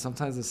choice, right?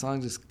 Sometimes the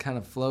song just kind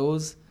of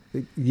flows,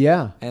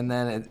 Yeah. and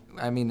then,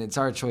 it's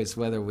our choice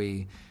whether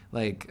we,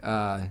 like,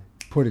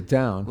 Put it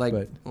down.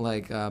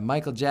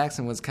 Michael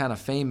Jackson was kind of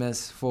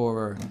famous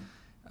for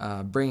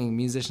bringing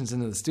musicians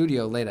into the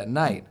studio late at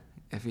night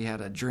if he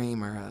had a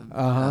dream or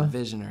a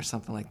vision or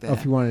something like that. Oh,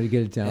 if you wanted to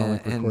get it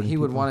down, and he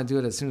would want to do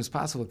it as soon as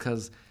possible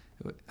because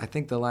I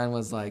think the line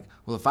was like,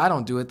 well, if I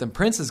don't do it, then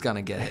Prince is going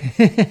to get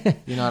it.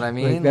 You know what I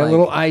mean? Like that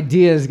little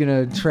idea is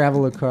going to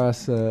travel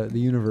across the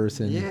universe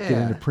and get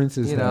into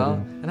Prince's head.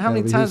 And how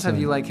many times have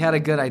you like had a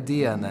good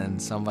idea and then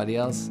somebody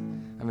else,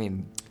 I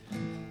mean,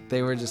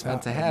 they were just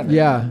meant to have it.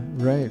 Yeah,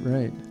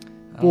 right.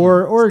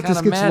 Or it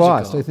just gets magical.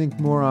 lost. I think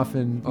more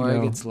often,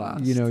 it gets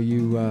lost. You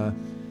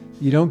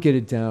don't get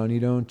it down. You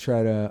don't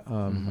try to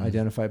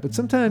identify it. But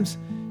sometimes,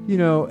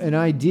 an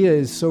idea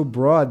is so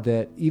broad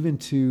that even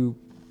to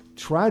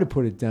try to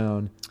put it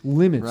down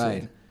limits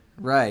it.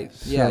 Right.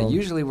 So, yeah.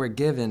 Usually we're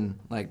given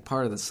like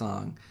part of the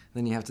song,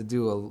 then you have to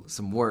do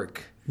some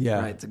work. Yeah.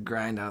 Right, to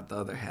grind out the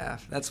other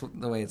half. That's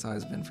the way it's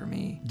always been for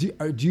me. Do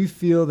you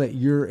feel that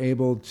you're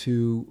able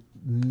to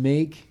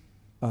make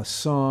a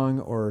song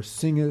or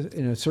sing it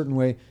in a certain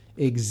way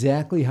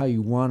exactly how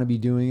you want to be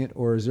doing it,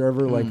 or is there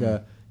ever like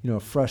a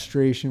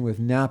frustration with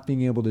not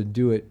being able to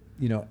do it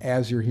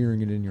as you're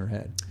hearing it in your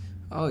head?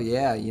 Oh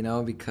yeah,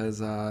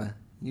 because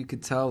you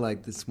could tell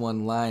like this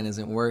one line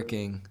isn't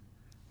working,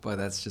 but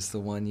that's just the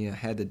one you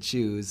had to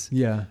choose.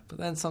 Yeah. But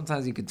then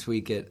sometimes you could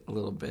tweak it a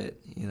little bit.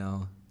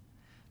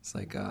 It's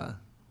like a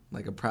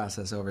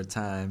process over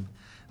time.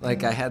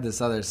 Like I had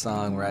this other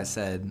song where I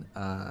said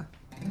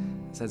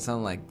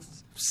something like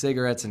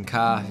cigarettes and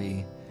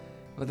coffee,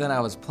 but then I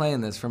was playing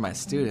this for my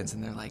students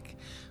and they're like,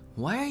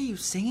 why are you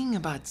singing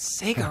about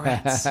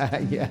cigarettes?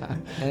 Yeah.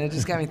 And it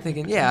just got me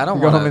thinking, I don't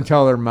Go want home and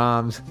tell their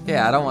moms.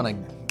 Yeah, I don't want to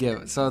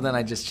give. So then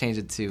I just changed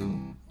it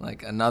to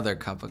like another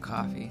cup of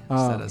coffee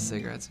instead of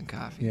cigarettes and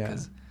coffee. Yeah.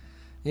 Because,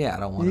 I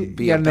don't want to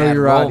be you a know bad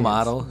your role audience.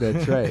 model.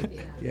 That's right.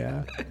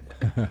 Yeah.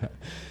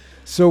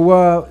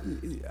 So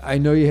I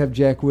know you have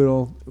Jack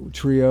Whittle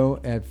Trio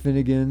at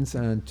Finnegan's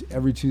on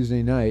every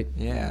Tuesday night.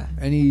 Yeah.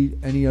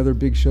 Any other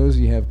big shows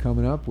you have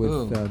coming up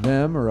with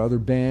them or other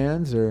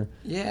bands or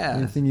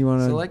anything you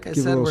want to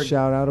give a little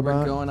shout out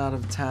about? We're going out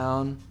of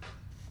town.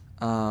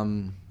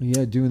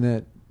 Doing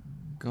that.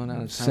 Going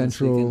out of town.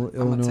 Central Illinois.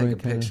 I'm gonna take a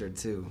kinda. picture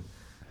too.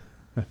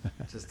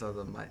 Just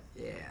of my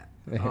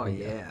Oh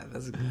yeah,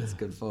 that's a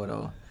good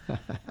photo.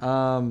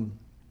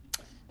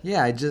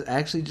 I just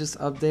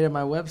updated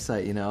my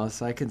website,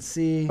 so I can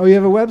see. Oh, you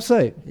have a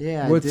website?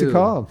 Yeah, What's it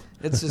called?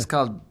 It's just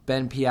called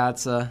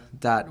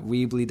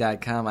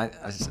benpiazza.weebly.com. I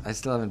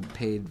still haven't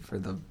paid for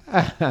the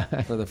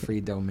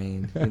free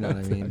domain. You know what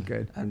I mean?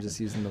 Good. I'm just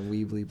using the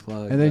Weebly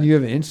plug. And then you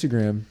have an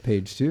Instagram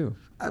page too.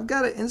 I've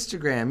got an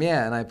Instagram,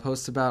 and I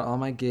post about all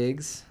my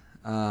gigs.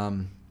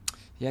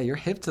 You're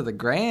hip to the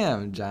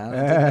gram, John.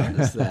 I didn't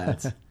notice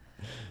that.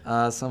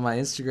 So my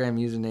Instagram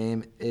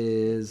username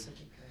is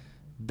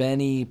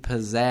Benny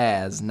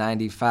Pizzazz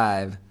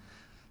 95.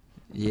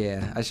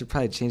 Yeah, I should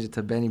probably change it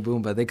to Benny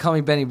Boomba. They call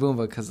me Benny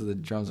Boomba because of the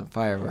drums and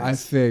fireworks. I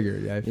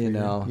figured. Yeah.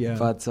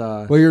 But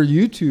well, your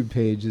YouTube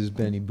page is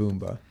Benny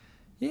Boomba.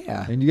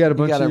 Yeah, and you got a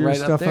bunch of your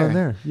stuff on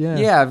there.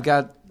 Yeah, I've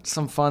got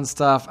some fun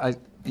stuff. I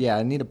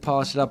need to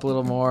polish it up a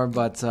little more,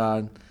 but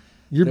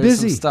you're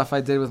there's busy. Some stuff I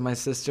did with my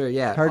sister.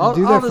 Yeah, hard to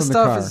do that all from the the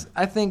stuff car. is.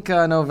 I think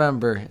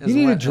November. You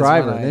need a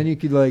driver, then you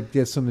could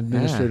get some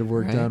administrative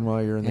work right? done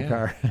while you're in the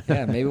car.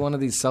 Yeah, maybe one of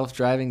these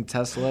self-driving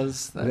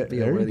Teslas. That'd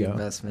be a worthy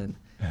investment.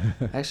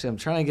 Actually, I'm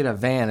trying to get a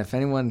van. If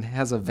anyone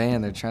has a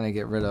van they're trying to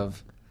get rid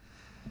of,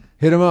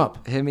 hit them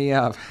up. Hit me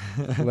up.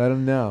 Let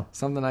them know.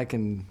 Something I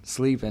can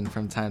sleep in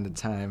from time to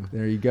time.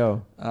 There you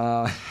go.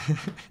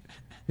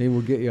 Maybe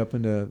we'll get you up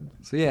into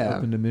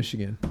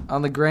Michigan.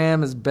 On the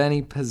gram is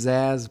Benny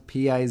Pizzazz,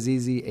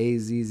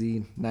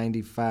 Pizzazz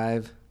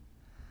 95.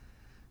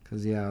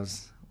 Because I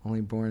was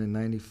only born in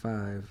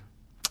 95.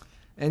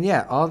 And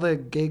all the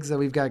gigs that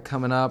we've got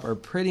coming up are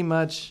pretty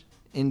much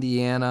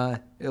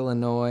Indiana,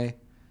 Illinois,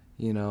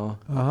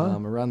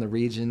 around the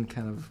region,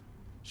 kind of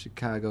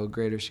Chicago,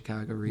 greater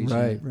Chicago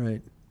region.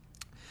 Right.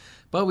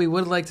 But we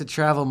would like to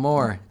travel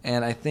more,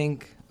 and I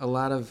think a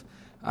lot of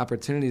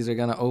opportunities are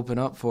going to open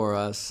up for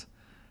us.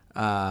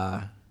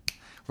 We're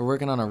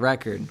working on a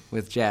record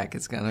with Jack.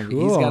 It's gonna be,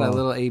 he's got a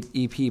little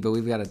EP, but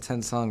we've got a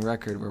 10-song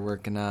record we're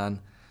working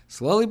on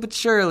slowly but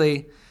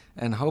surely,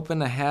 and hoping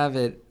to have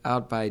it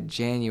out by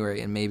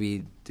January and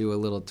maybe do a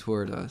little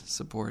tour to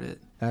support it.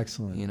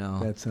 Excellent.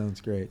 That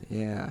sounds great.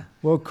 Yeah.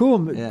 Well,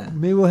 cool. Yeah.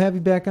 Maybe we'll have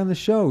you back on the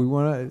show. We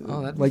want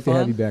to to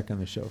have you back on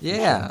the show.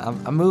 Yeah, sure.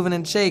 I'm moving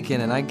and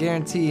shaking, and I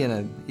guarantee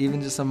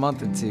even just a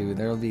month or two,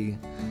 there will be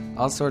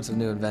all sorts of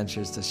new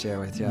adventures to share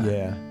with you.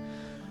 Yeah.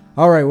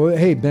 All right. Well,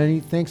 hey,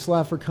 Benny, thanks a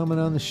lot for coming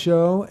on the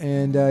show.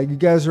 And you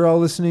guys are all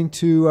listening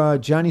to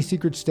Johnny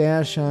Secret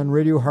Stash on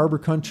Radio Harbor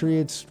Country.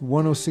 It's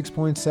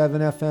 106.7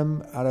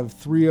 FM out of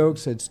Three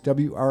Oaks. It's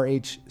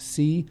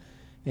WRHC.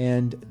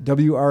 And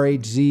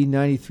WRHZ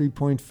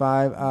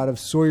 93.5 out of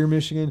Sawyer,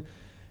 Michigan.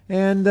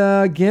 And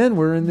again,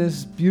 we're in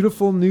this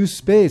beautiful new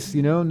space.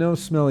 No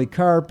smelly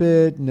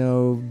carpet,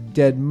 no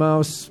dead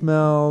mouse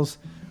smells.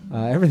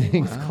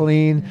 Everything's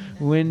clean.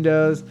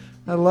 Windows.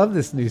 I love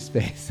this new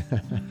space.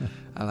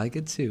 I like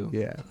it too.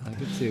 Yeah. I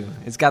like it too.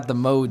 It's got the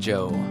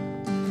mojo.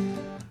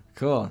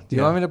 Cool. Do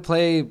you Yeah. want me to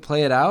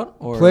play it out?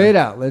 Or Play it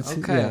out. Let's.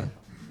 Okay.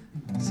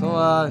 Yeah. So,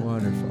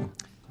 Wonderful.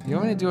 you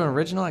want me to do an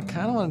original? I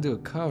kind of want to do a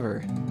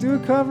cover. Do a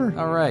cover.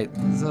 All right.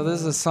 So this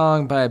is a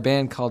song by a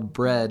band called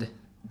Bread,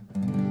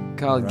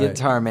 called Right.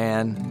 Guitar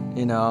Man.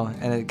 You know,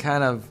 and it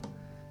kind of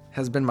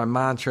has been my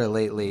mantra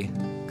lately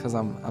because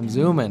I'm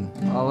zooming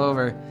all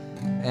over,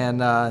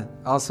 and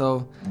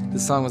also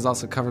this song was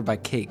also covered by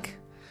Cake,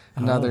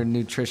 another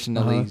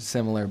nutritionally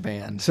similar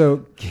band.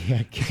 So,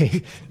 yeah,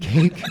 Cake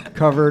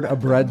covered a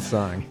bread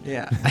song.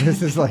 Yeah.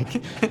 This is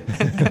like,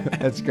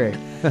 that's great.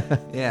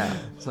 Yeah.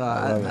 So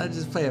love I'll it.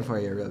 just play it for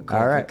you real quick.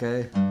 All right.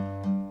 Okay.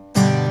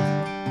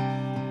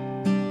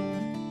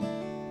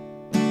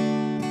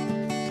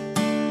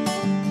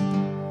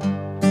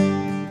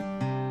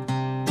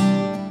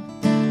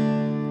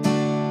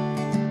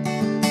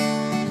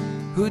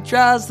 Who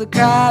draws the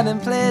crowd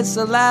and plays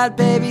so loud,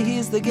 baby?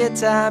 He's the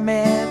guitar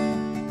man.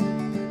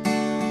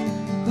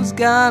 Who's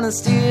gonna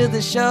steer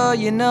the show?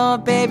 You know,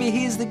 baby,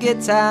 he's the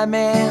guitar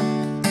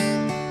man.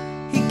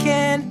 He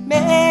can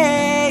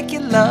make you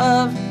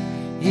love,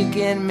 he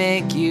can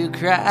make you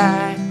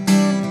cry.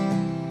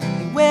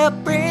 He will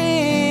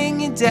bring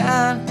you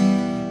down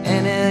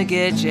and he'll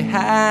get you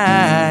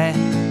high.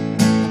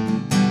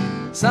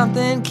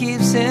 Something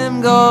keeps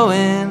him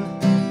going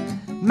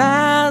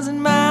miles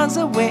and miles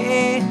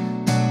away,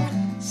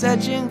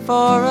 searching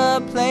for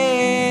a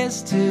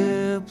place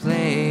to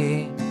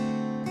play.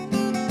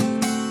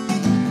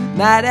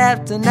 Night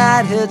after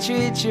night he'll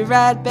treat you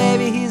right,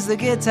 baby, he's the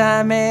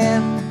guitar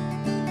man.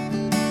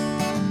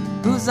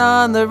 Who's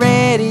on the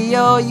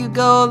radio? You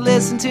go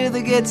listen to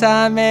the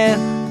guitar man.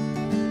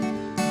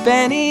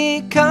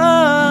 Benny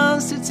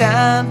comes to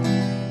town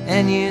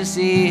and you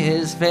see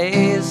his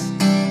face,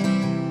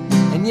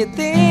 and you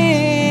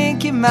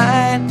think you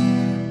might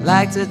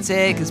like to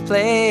take his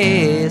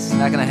place.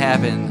 Not gonna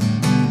happen.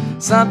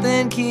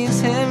 Something keeps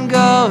him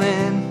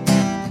going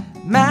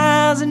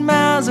miles and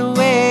miles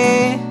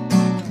away,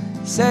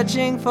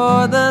 searching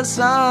for the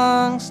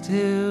songs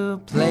to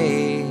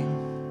play.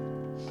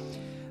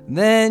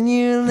 Then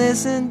you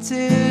listen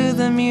to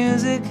the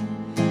music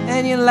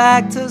and you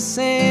like to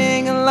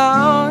sing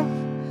along.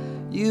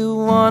 You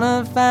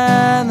wanna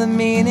find the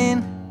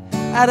meaning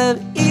out of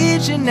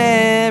each and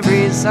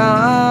every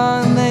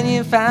song. Then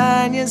you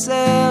find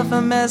yourself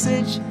a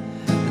message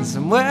and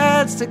some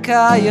words to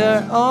call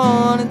your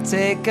own and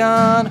take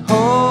on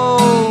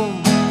home.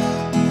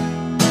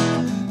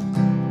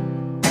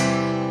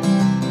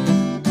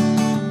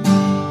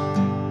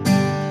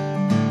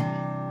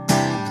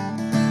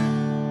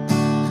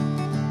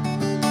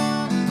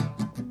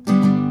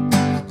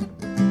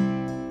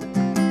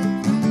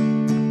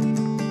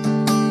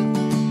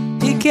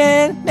 He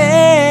can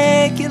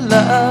make you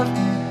love,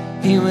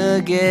 he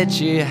will get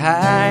you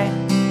high.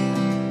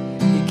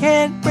 He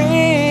can't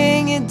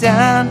bring you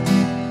down,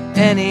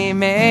 and he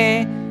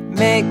may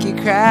make you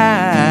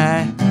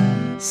cry.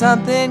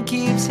 Something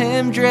keeps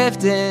him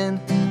drifting,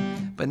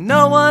 but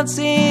no one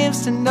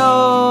seems to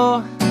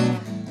know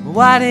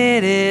what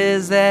it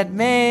is that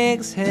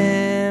makes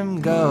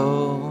him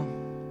go.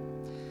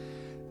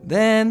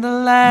 Then the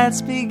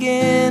lights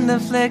begin to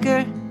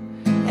flicker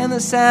and the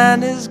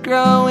sound is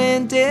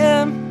growing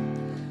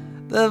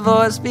dim. The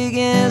voice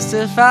begins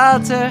to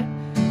falter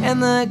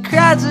and the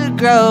crowds are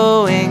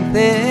growing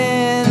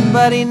thin.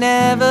 But he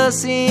never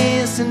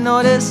seems to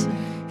notice,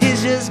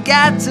 he's just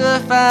got to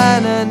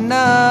find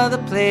another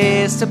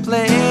place to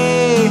play.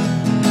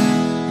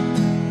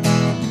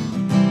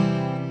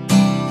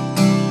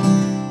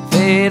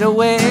 Fade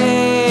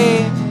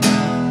away.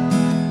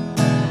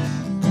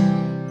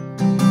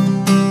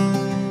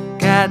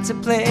 Got to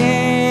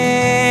play.